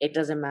that, it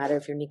doesn't matter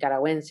if you're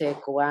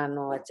Nicaragüense,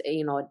 Cubano,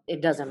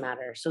 it doesn't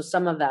matter. So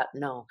some of that,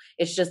 no.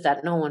 It's just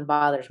that no one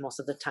bothers most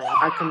of the time.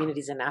 Our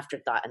community's an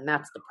afterthought, and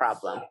that's the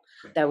problem,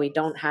 that we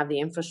don't have the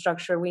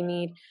infrastructure we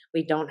need.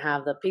 We don't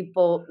have the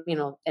people,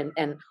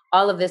 and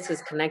all of this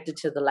is connected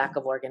to the lack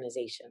of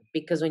organization.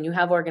 Because when you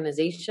have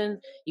organization,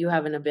 you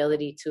have an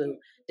ability to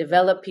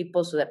develop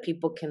people so that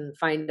people can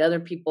find other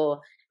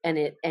people. And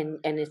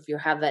if you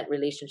have that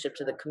relationship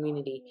to the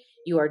community,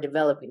 you are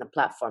developing a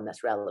platform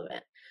that's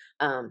relevant.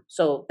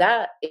 So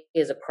that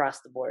is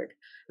across the board.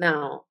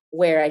 Now,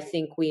 where I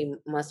think we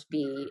must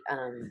be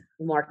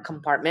more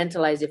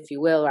compartmentalized, if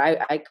you will, or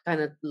I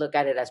kind of look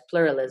at it as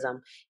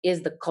pluralism,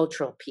 is the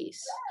cultural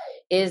piece,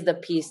 is the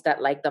piece that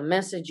the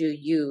message you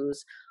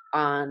use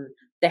on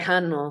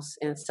Tejanos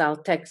in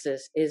South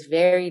Texas is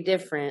very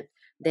different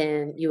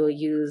than you will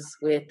use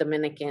with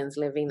Dominicans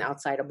living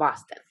outside of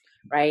Boston,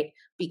 right?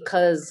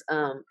 Because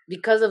of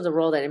the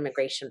role that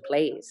immigration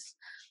plays.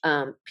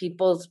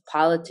 People's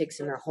politics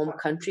in their home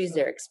countries,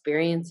 their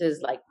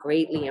experiences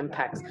greatly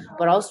impacts,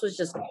 but also it's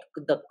just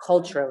the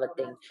culture of a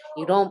thing.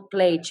 You don't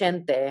play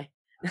Chente,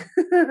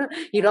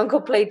 you don't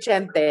go play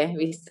Chente,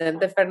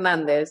 Vicente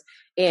Fernandez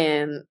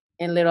in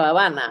Little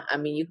Havana. I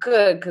mean, you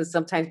could, because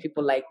sometimes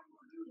people like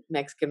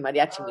Mexican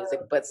mariachi music,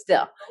 but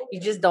still, you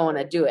just don't want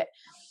to do it.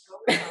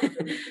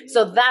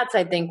 So that's,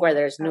 I think, where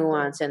there's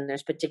nuance and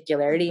there's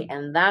particularity,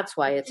 and that's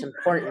why it's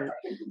important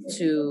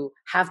to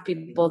have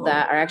people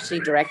that are actually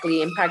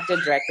directly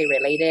impacted, directly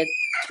related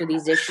to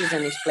these issues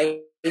and these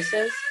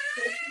places,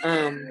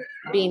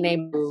 being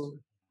able to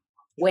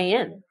weigh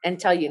in and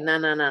tell you, no,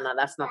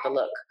 that's not the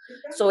look.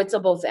 So it's a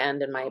both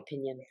and, in my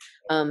opinion.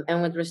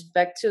 And with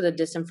respect to the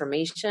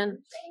disinformation,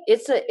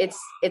 it's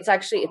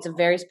a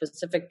very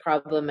specific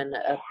problem and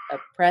a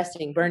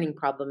pressing, burning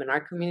problem in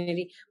our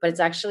community, but it's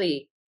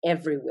actually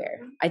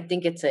everywhere. I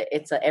think it's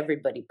a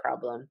everybody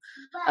problem.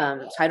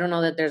 So I don't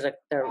know that there's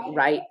the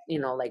right,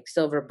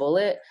 silver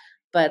bullet,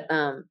 but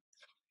I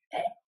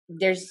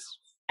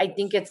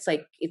think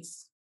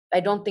I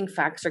don't think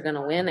facts are going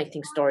to win. I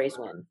think stories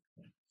win.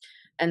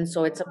 And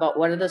so it's about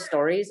what are the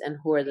stories and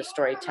who are the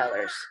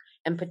storytellers.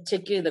 And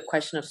particularly the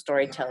question of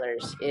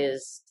storytellers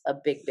is a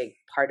big, big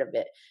part of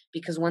it.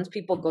 Because once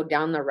people go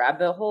down the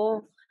rabbit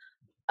hole,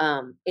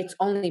 it's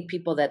only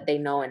people that they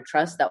know and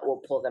trust that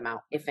will pull them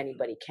out, if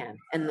anybody can.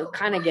 And they're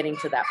kind of getting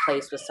to that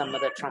place with some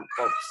of the Trump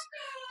folks.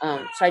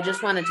 So I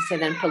just wanted to say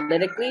then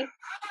politically,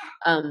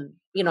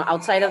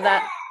 outside of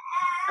that,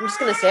 I'm just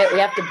going to say it. We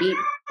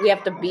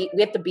have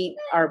to beat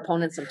our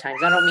opponents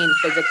sometimes. I don't mean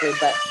physically,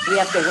 but we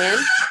have to win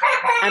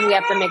and we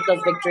have to make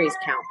those victories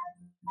count.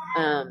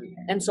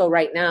 And so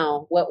right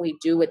now, what we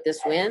do with this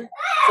win,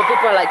 so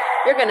people are like,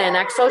 you're going to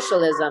enact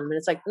socialism. And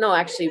it's like, no,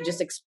 actually, you just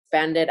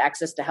expanded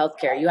access to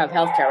healthcare. You have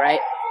healthcare, right?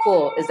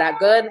 Cool. Is that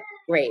good?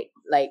 Great.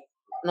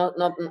 No,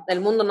 el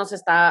mundo no se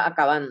está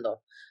acabando.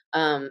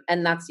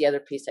 And that's the other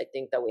piece I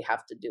think that we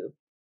have to do.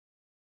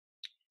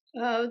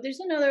 There's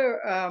another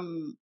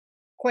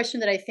question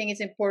that I think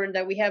is important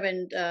that we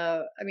haven't,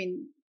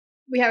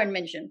 we haven't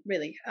mentioned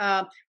really,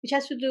 which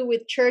has to do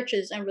with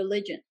churches and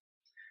religion.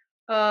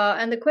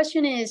 And the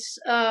question is,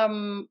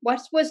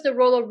 what was the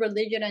role of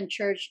religion and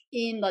church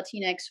in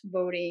Latinx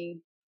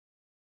voting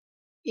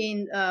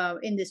in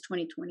this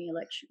 2020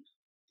 election?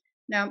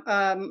 Now,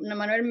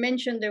 Manuel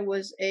mentioned there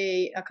was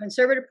a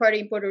conservative party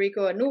in Puerto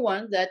Rico, a new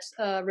one that's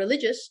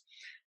religious.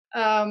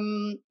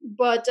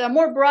 But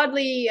more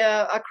broadly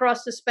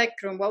across the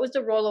spectrum, what was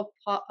the role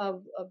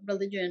of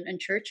religion and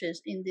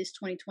churches in this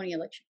 2020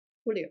 election?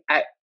 Julio.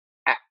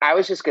 I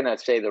was just going to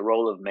say the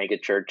role of mega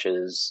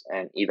churches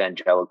and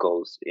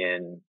evangelicals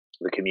in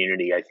the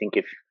community, I think,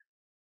 if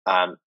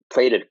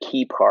played a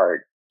key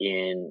part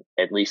in,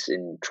 at least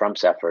in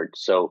Trump's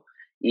efforts. So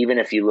even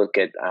if you look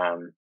at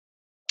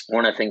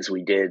one of the things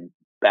we did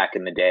back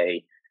in the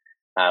day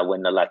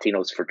when the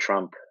Latinos for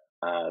Trump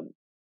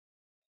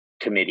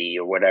committee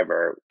or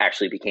whatever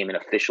actually became an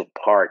official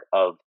part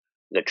of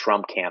the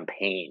Trump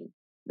campaign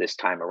this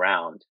time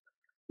around,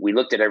 we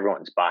looked at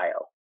everyone's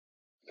bio,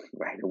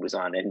 right? Who was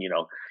on it. And,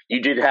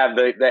 you did have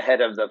the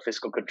head of the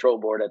Fiscal Control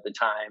Board at the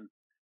time,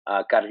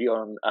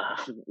 Carrion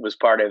was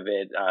part of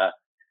it.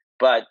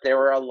 But there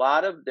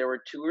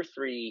were 2 or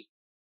 3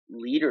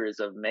 leaders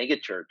of mega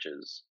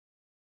churches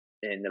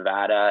in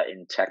Nevada,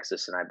 in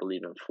Texas, and I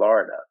believe in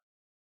Florida,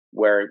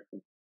 where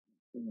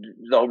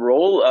the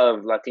role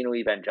of Latino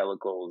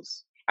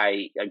evangelicals,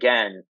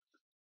 again,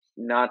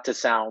 not to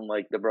sound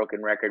like the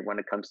broken record when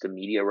it comes to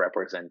media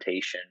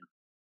representation,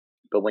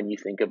 but when you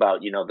think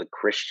about, the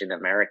Christian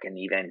American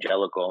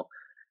evangelical,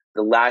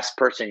 the last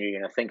person you're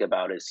going to think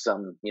about is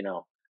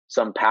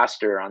some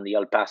pastor on the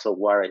El Paso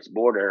Juarez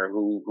border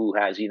who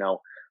has,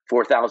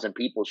 4,000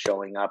 people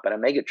showing up at a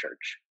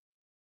megachurch.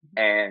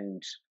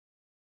 And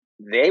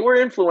they were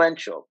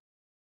influential.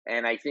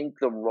 And I think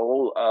the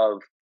role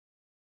of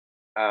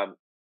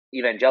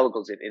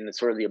evangelicals in the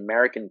sort of the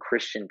American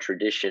Christian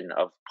tradition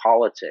of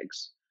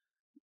politics,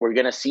 we're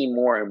going to see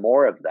more and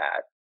more of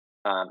that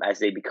as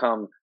they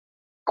become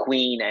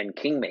queen and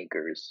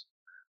kingmakers.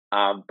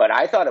 But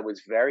I thought it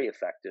was very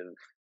effective.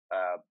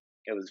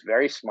 It was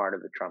very smart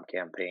of the Trump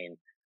campaign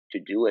to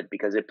do it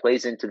because it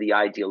plays into the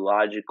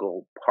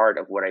ideological part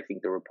of what I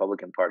think the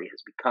Republican Party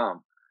has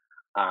become.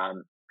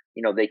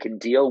 They can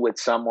deal with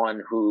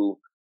someone who,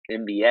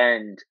 in the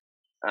end,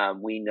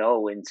 we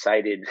know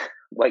incited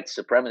white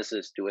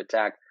supremacists to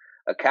attack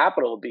a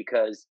Capitol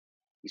because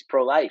he's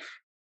pro-life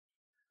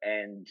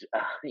and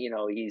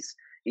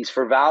he's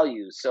for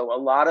values. So a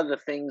lot of the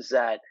things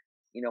that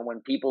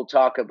when people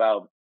talk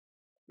about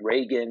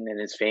Reagan and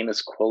his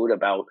famous quote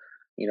about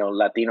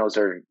Latinos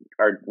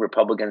are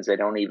Republicans, they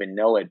don't even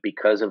know it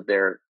because of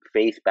their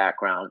faith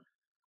background,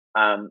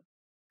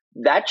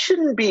 that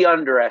shouldn't be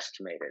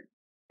underestimated.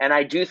 And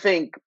I do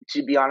think,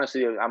 to be honest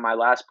with you, on my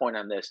last point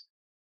on this,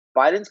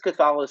 Biden's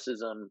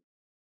Catholicism,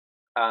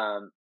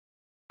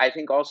 I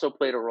think also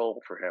played a role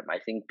for him. I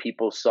think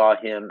people saw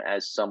him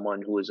as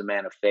someone who was a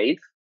man of faith,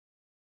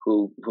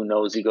 who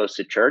knows he goes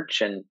to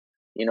church, and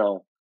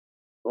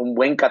un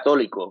buen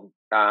católico.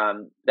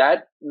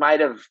 That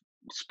might have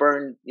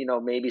spurned,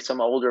 maybe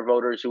some older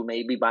voters who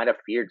maybe might have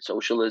feared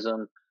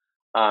socialism.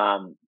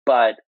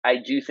 But I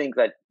do think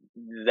that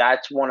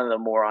that's one of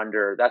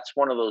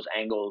those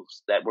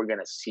angles that we're going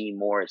to see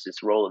more, is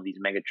this role of these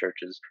mega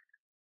churches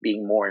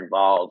being more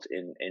involved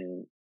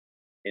in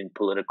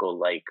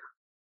political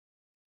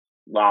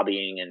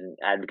lobbying and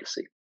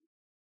advocacy.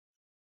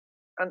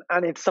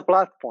 And it's a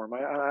platform.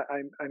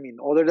 I mean,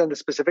 other than the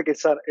specific,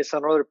 it's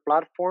another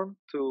platform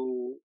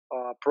to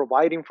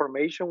provide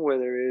information,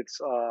 whether it's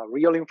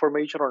real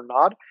information or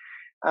not.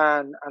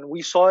 And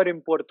we saw it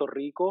in Puerto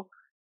Rico,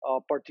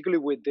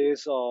 particularly with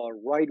this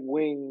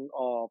right-wing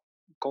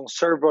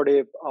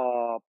conservative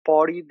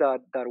party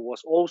that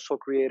was also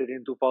created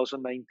in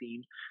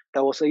 2019,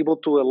 that was able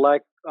to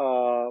elect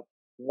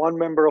one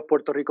member of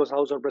Puerto Rico's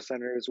House of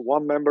Representatives,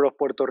 one member of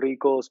Puerto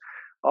Rico's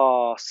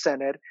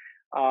Senate.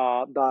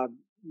 That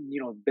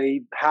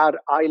they had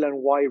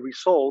island-wide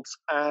results,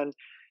 and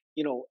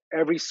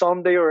every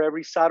Sunday or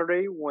every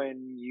Saturday,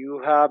 when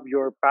you have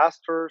your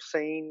pastor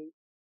saying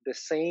the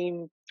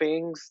same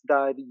things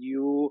that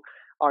you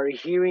are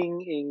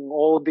hearing in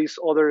all these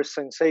other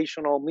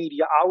sensational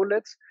media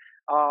outlets,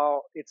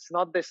 it's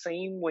not the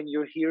same when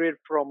you hear it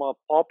from a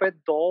puppet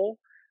doll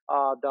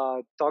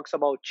that talks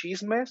about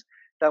chismes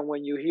than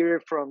when you hear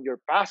it from your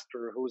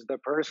pastor, who's the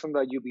person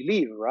that you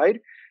believe, right?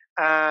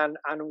 And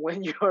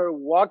when you're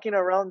walking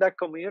around that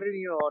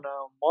community on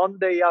a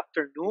Monday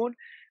afternoon,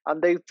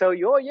 and they tell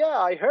you, "Oh yeah,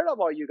 I heard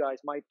about you guys.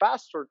 My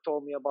pastor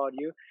told me about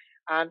you,"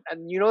 and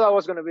that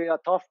was going to be a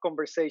tough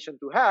conversation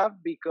to have,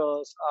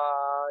 because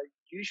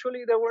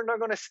usually they were not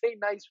going to say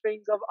nice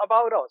things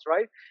about us,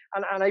 right?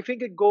 And I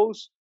think it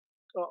goes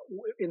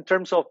in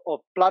terms of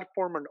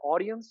platform and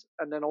audience,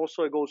 and then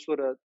also it goes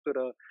to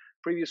the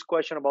previous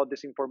question about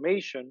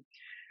disinformation.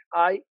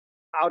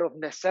 Out of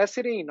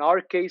necessity, in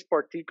our case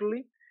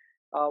particularly,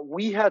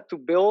 we had to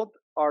build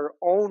our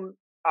own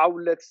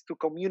outlets to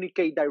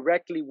communicate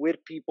directly with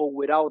people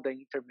without the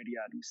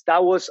intermediaries.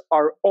 That was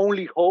our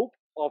only hope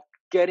of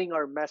getting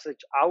our message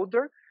out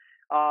there,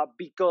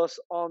 because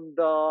on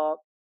the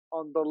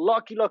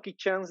lucky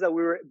chance that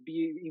we were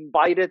be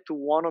invited to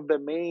one of the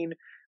main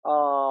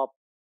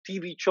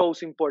TV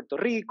shows in Puerto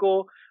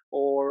Rico,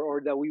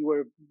 or that we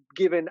were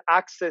given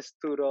access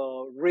to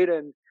the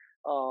written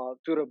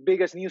to the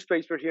biggest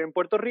newspaper here in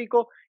Puerto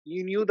Rico,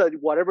 you knew that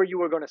whatever you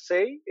were going to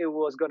say, it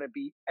was going to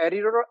be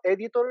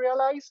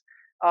editorialized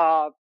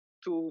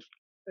to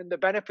in the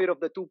benefit of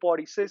the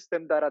two-party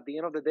system that at the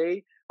end of the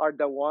day are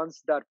the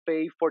ones that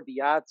pay for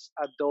the ads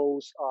at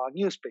those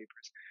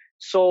newspapers.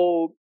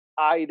 So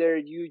either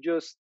you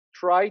just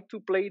try to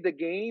play the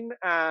game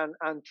and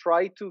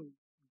try to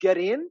get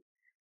in,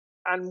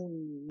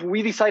 and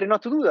we decided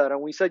not to do that,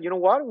 and we said, you know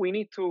what, we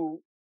need to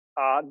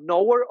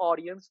know our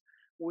audience,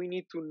 we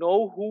need to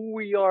know who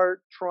we are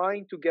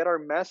trying to get our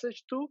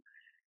message to,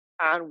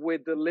 and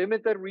with the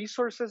limited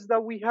resources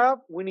that we have,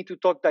 we need to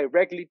talk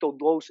directly to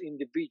those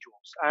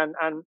individuals. And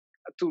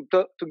to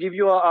give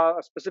you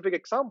a specific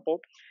example,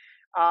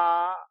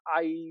 I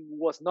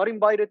was not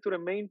invited to the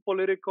main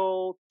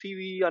political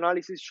TV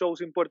analysis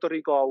shows in Puerto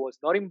Rico. I was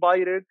not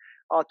invited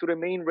to the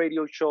main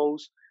radio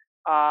shows.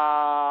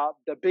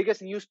 The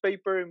biggest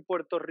newspaper in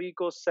Puerto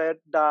Rico said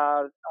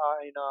that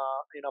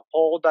in a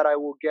poll that I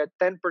will get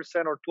 10%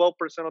 or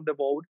 12% of the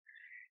vote.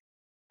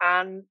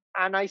 And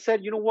I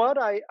said, you know what,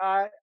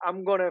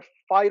 I'm gonna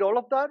fight all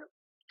of that,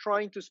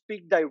 trying to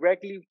speak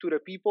directly to the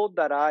people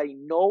that I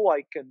know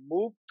I can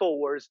move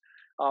towards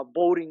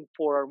voting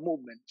for our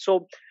movement.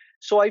 So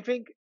I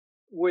think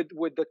with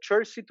the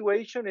church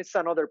situation, it's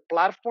another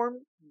platform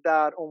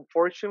that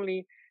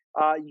unfortunately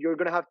you're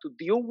gonna have to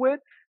deal with,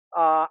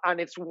 and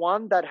it's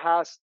one that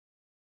has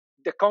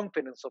the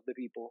confidence of the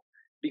people.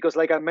 Because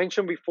like I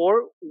mentioned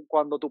before,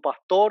 cuando tu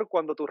pastor,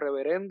 cuando tu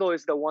reverendo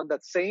is the one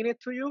that's saying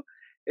it to you,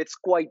 it's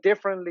quite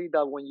differently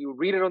than when you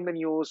read it on the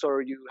news,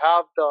 or you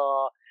have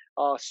the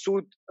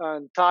suit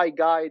and tie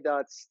guy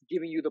that's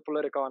giving you the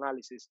political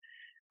analysis,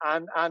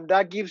 and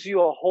that gives you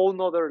a whole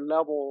nother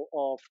level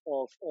of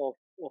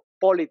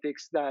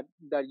politics that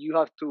you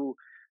have to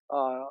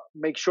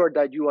make sure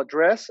that you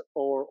address,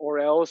 or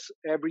else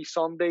every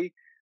Sunday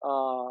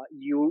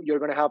you're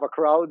going to have a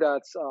crowd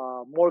that's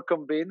more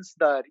convinced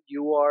that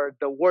you are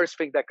the worst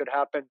thing that could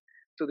happen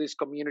to this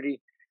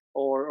community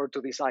or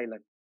to this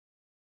island.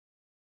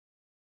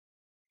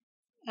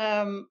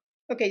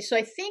 Okay, so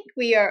I think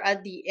we are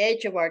at the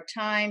edge of our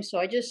time. So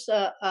I just,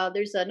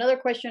 there's another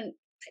question,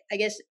 I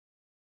guess,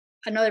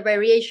 another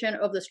variation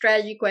of the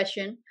strategy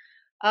question.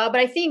 But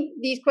I think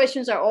these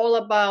questions are all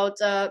about,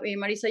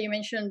 Marisa, you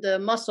mentioned the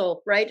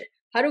muscle, right?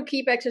 How to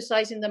keep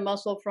exercising the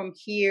muscle from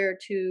here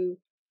to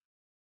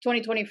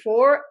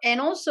 2024. And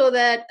also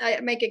that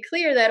I make it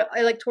clear that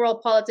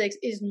electoral politics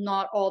is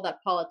not all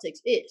that politics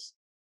is.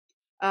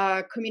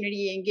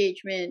 Community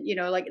engagement,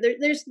 like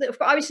there's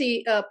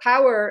obviously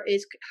power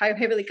is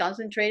heavily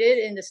concentrated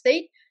in the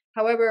state.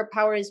 However,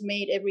 power is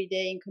made every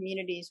day in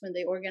communities when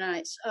they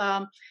organize.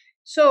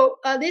 So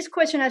this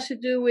question has to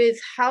do with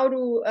how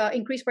to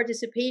increase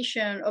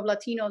participation of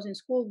Latinos in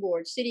school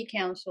boards, city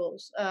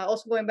councils.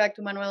 Also going back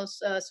to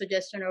Manuel's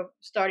suggestion of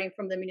starting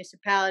from the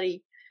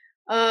municipality,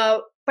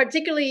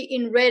 particularly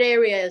in red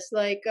areas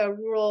like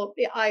rural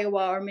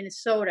Iowa or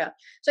Minnesota.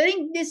 So I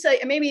think this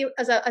maybe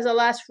as a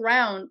last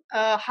round,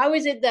 how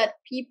is it that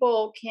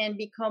people can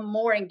become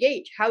more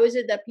engaged? How is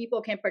it that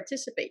people can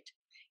participate?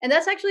 And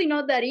that's actually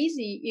not that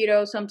easy,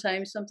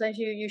 sometimes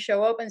you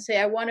show up and say,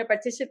 I want to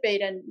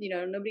participate, and,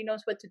 nobody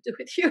knows what to do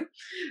with you.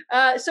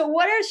 So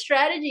what are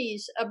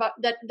strategies about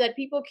that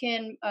people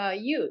can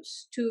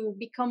use to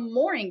become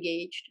more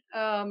engaged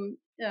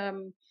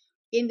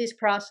in this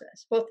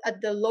process, both at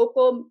the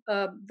local,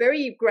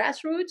 very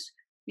grassroots,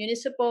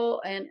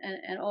 municipal, and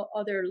all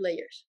other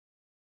layers?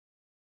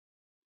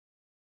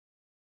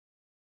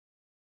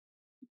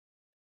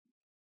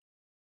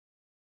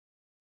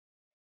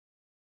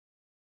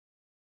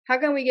 How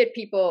can we get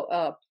people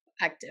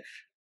active?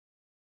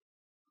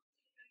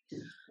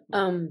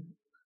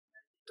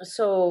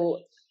 So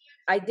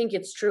I think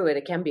it's true.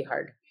 It can be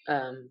hard.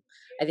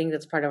 I think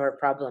that's part of our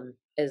problem,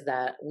 is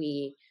that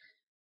we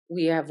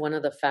have one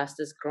of the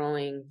fastest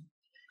growing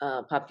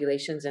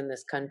populations in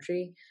this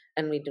country,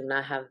 and we do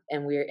not have,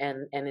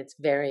 and it's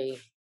very,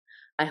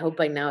 I hope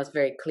by now it's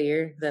very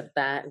clear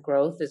that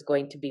growth is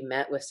going to be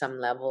met with some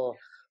level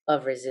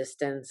of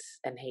resistance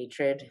and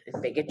hatred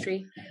and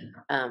bigotry,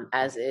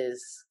 as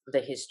is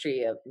the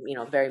history of,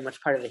 very much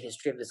part of the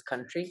history of this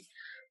country.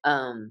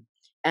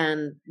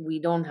 And we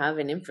don't have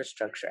an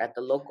infrastructure at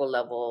the local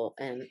level,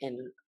 and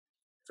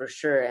for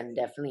sure, and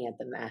definitely at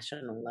the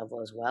national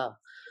level as well.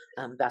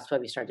 That's why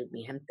we started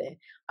Mijente.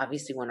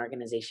 Obviously, one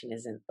organization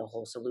isn't the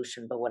whole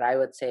solution, but what I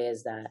would say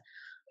is that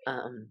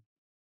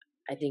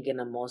I think in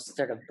a most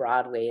sort of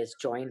broad way is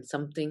join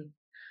something.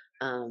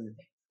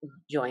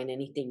 Join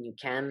anything you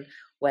can,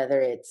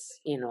 whether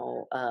it's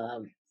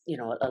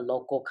a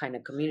local kind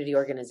of community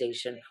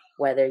organization,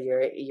 whether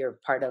you're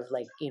part of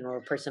a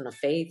person of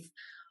faith,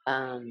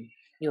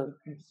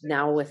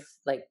 now with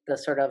like the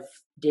sort of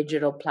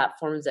digital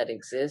platforms that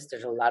exist,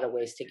 there's a lot of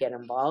ways to get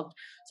involved.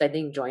 So I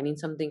think joining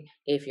something,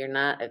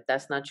 if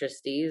that's not your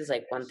steez,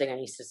 like one thing I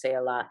used to say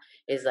a lot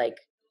is like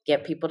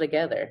get people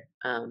together.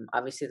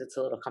 Obviously that's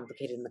a little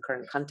complicated in the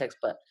current context,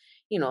 but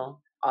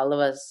all of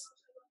us,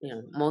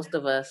 most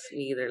of us, we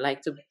either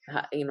like to,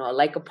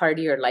 like a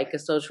party or like a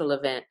social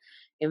event,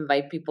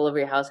 invite people over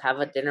your house, have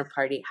a dinner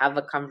party, have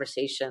a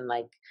conversation,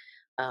 like,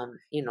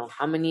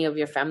 how many of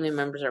your family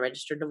members are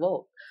registered to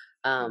vote?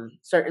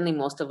 Certainly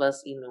most of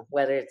us,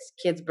 whether it's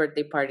kids'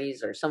 birthday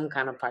parties or some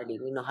kind of party,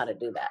 we know how to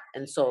do that.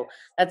 And so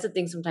that's the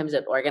thing sometimes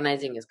that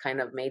organizing is kind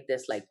of made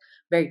this like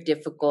very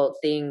difficult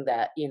thing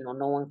that,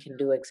 no one can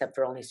do except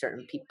for only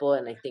certain people.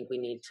 And I think we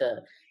need to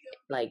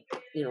like,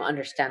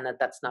 understand that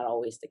that's not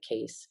always the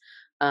case.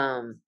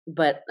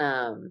 But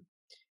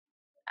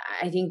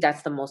I think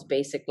that's the most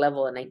basic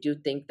level. And I do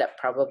think that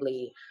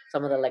probably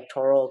some of the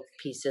electoral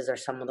pieces are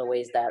some of the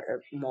ways that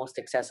are most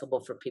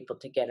accessible for people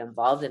to get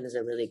involved and is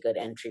a really good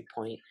entry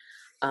point.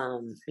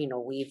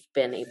 We've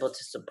been able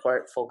to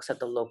support folks at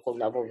the local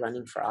level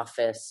running for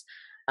office.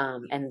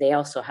 And they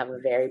also have a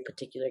very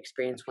particular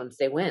experience once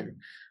they win.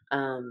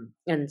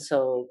 And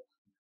so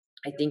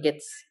I think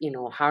it's,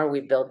 how are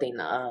we building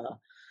an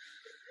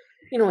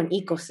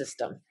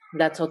ecosystem?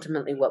 That's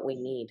ultimately what we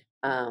need.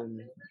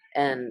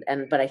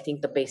 But I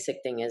think the basic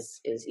thing is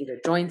either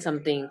join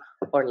something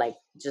or like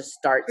just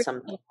start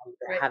something,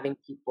 having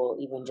people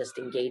even just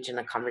engage in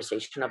a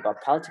conversation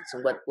about politics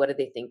and what do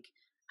they think,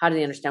 how do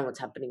they understand what's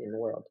happening in the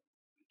world.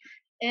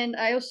 And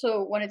I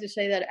also wanted to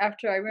say that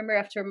after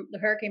the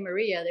Hurricane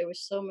Maria, there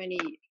was so many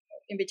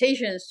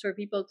invitations for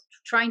people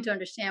trying to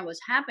understand what's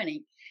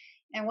happening.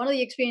 And one of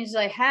the experiences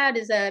I had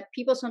is that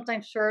people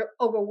sometimes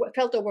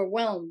felt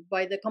overwhelmed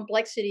by the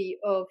complexity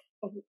of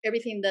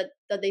everything that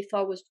they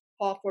thought was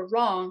off or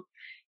wrong.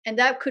 And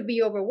that could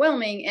be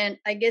overwhelming. And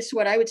I guess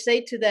what I would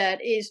say to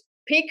that is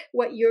pick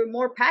what you're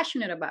more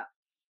passionate about.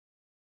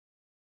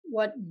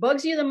 What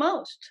bugs you the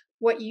most,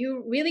 what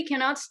you really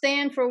cannot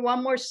stand for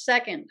one more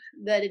second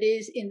that it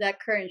is in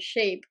that current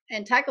shape,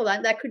 and tackle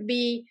that. That could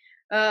be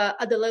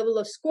at the level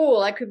of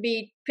school. That could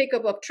be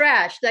pickup of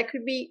trash. That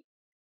could be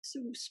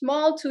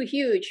small to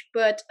huge,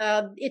 but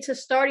it's a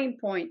starting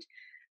point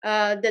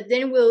that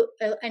then will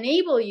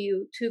enable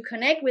you to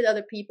connect with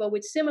other people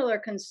with similar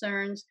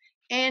concerns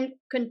and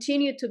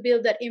continue to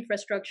build that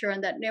infrastructure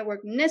and that network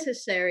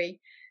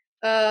necessary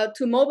to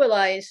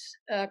mobilize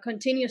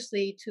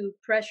continuously to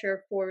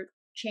pressure for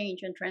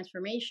change and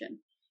transformation.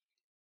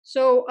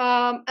 So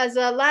as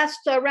a last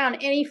round,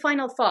 any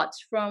final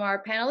thoughts from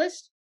our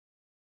panelists?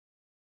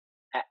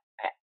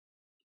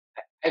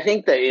 I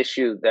think the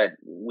issue that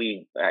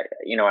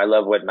I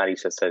love what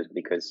Marisa says,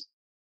 because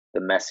the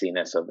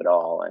messiness of it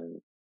all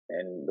and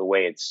the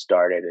way it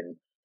started and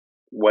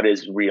what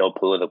is real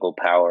political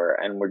power.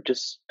 And we're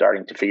just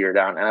starting to figure it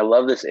out. And I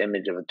love this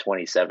image of a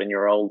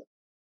 27-year-old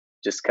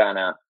just kind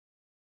of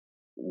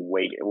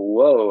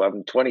whoa,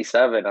 I'm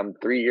 27. I'm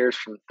 3 years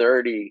from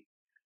 30.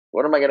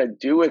 What am I going to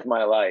do with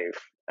my life?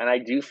 And I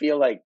do feel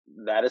like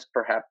that is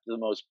perhaps the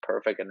most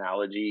perfect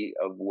analogy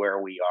of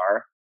where we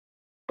are.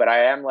 But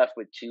I am left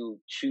with two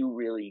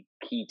really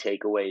key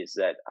takeaways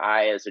that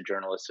I, as a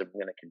journalist, am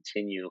going to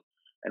continue.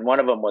 And one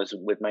of them was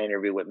with my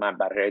interview with Matt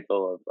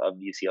Barreto of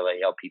UCLA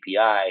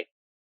LPPI,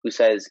 who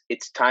says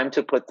it's time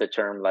to put the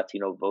term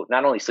Latino vote,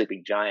 not only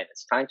sleeping giant,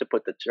 it's time to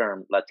put the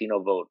term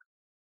Latino vote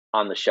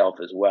on the shelf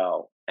as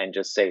well, and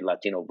just say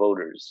Latino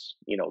voters.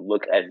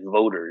 Look at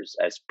voters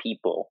as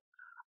people.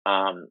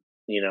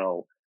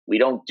 We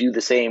don't do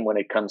the same when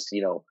it comes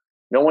to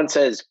no one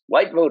says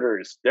white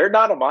voters. They're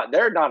not a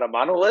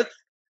monolith.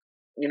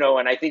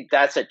 And I think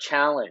that's a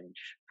challenge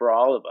for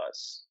all of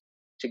us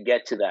to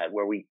get to that,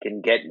 where we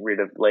can get rid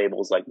of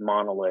labels like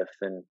monolith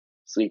and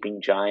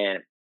sleeping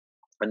giant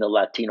and the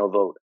Latino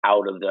vote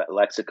out of the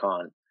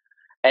lexicon.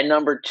 And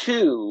number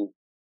two,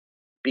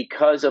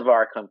 because of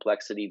our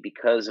complexity,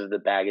 because of the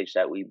baggage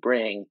that we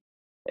bring,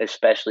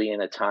 especially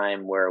in a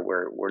time where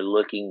we're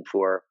looking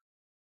for,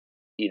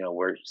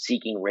 we're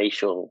seeking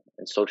racial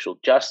and social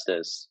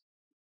justice,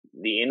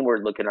 the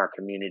inward look in our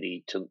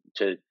community to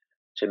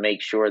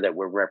make sure that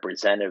we're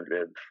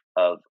representative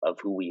of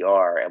who we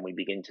are, and we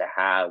begin to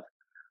have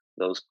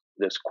those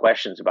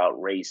questions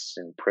about race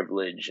and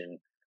privilege and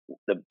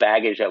the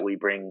baggage that we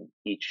bring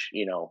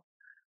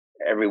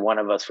every one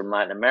of us from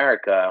Latin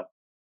America,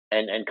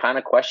 and kind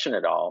of question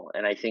it all.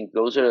 And I think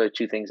those are the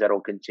two things that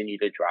will continue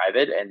to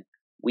drive it. And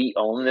we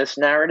own this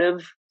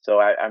narrative. So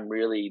I'm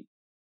really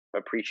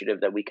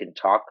appreciative that we can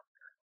talk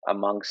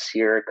amongst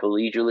here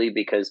collegially,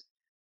 because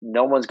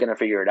no one's going to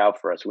figure it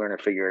out for us. We're going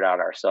to figure it out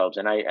ourselves.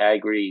 And I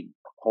agree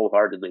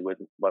wholeheartedly with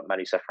what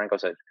Marisa Franco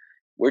said.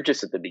 We're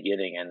just at the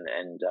beginning,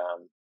 and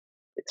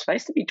it's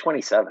nice to be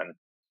 27.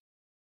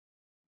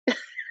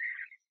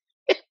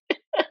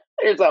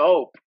 There's a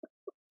hope.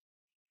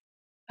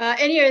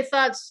 Any other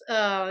thoughts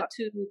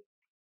to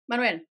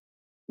Manuel?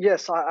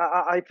 Yes,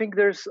 I think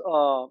there's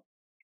a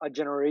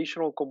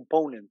generational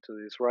component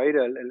to this, right?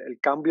 El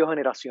cambio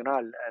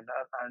generacional,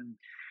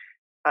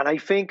 and I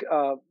think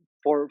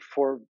for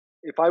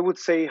if I would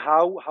say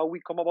how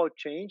we come about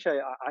change,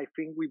 I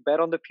think we bet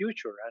on the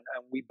future,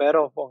 and we bet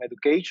on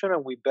education,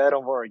 and we bet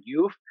on our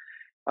youth,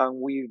 and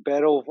we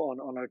bet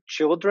on our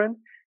children,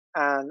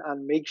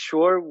 and make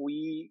sure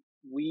we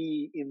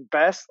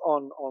invest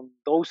on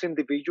those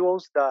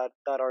individuals that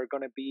are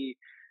going to be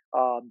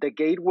the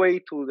gateway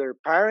to their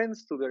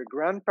parents, to their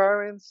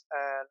grandparents,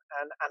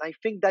 and I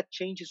think that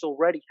change is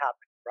already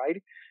happening,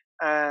 right?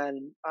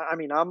 And I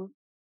mean,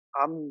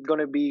 I'm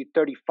gonna be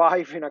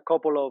 35 in a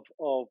couple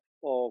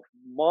of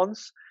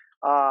months.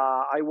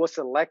 I was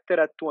elected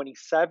at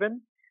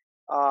 27.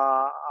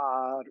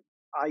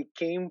 I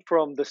came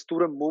from the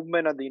student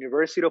movement at the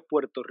University of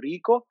Puerto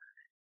Rico,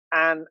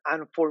 and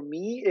for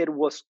me it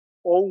was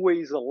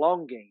always a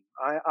long game.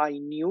 I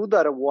knew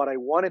that what I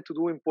wanted to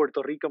do in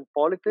Puerto Rican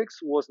politics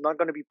was not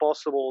going to be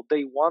possible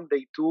day one,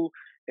 day two,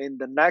 in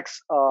the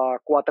next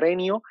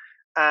quadrennial,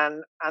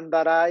 and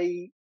that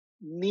I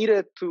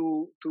needed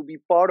to be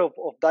part of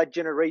that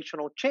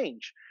generational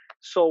change.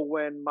 So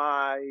when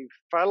my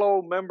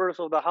fellow members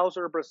of the House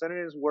of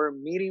Representatives were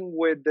meeting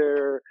with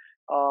their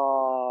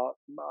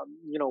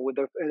with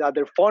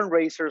their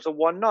fundraisers and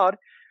whatnot,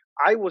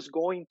 I was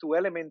going to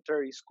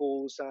elementary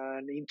schools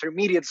and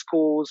intermediate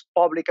schools,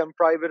 public and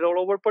private, all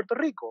over Puerto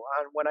Rico.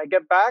 And when I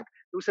get back,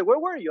 they would say, "Where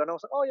were you?" And I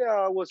was like, "Oh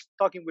yeah, I was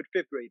talking with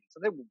fifth graders."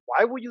 And they,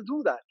 "Why would you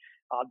do that?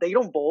 They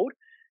don't vote."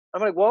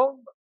 I'm like,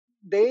 "Well,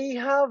 they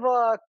have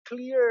a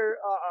clear,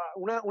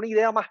 una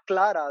idea más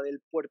clara del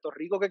Puerto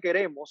Rico que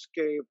queremos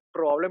que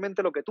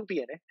probablemente lo que tú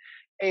tienes."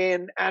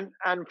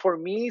 And for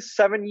me,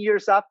 7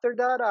 years after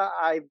that,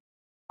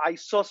 I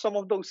saw some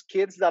of those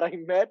kids that I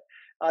met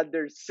at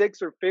their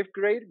sixth or fifth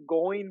grade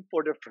going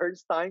for the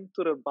first time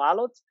to the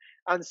ballots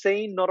and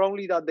saying not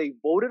only that they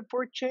voted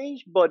for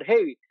change, but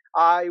hey,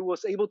 I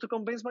was able to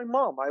convince my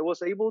mom. I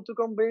was able to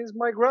convince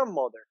my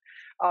grandmother.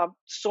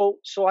 So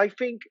I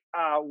think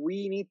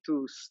we need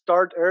to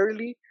start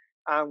early,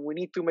 and we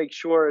need to make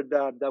sure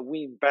that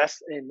we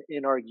invest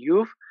in our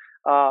youth,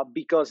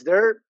 because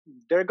they're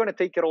going to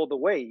take it all the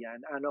way,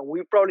 and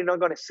we're probably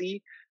not going to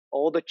see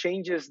all the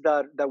changes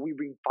that we've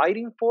been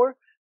fighting for.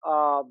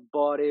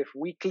 But if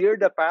we clear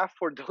the path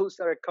for those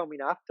that are coming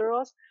after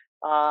us,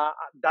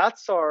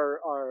 that's our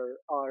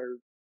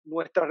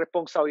nuestra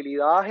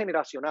responsabilidad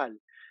generacional.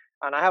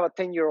 And I have a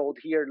 10-year-old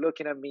here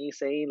looking at me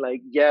saying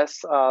like,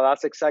 yes,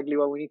 that's exactly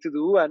what we need to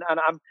do. And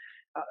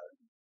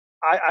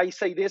I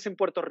say this in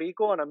Puerto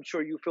Rico, and I'm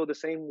sure you feel the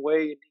same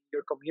way in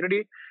your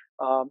community.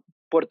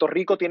 Puerto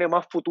Rico tiene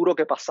más futuro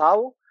que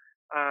pasado,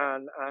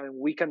 and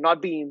we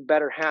cannot be in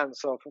better hands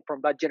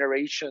from that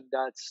generation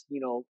that's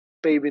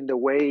paving the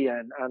way,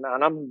 and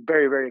I'm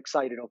very, very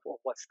excited of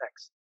what's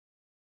next.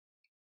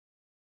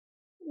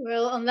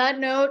 Well, on that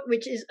note,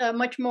 which is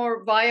much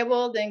more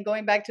viable than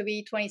going back to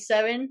be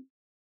 27,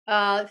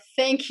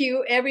 thank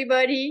you,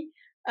 everybody.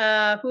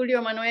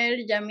 Julio, Manuel,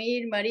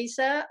 Yamir,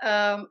 Marisa,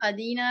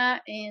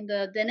 Adina, and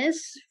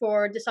Dennis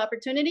for this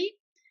opportunity.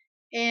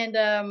 And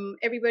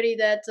everybody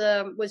that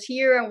was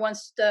here and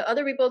wants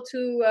other people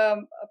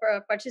to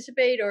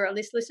participate or at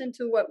least listen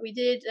to what we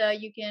did,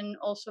 you can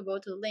also go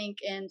to the link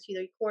and see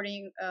the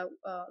recording,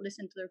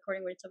 listen to the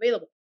recording when it's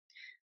available.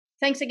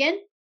 Thanks again.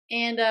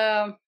 And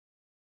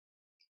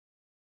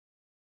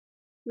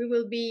we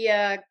will be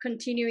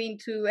continuing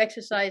to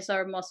exercise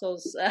our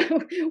muscles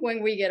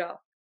when we get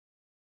off.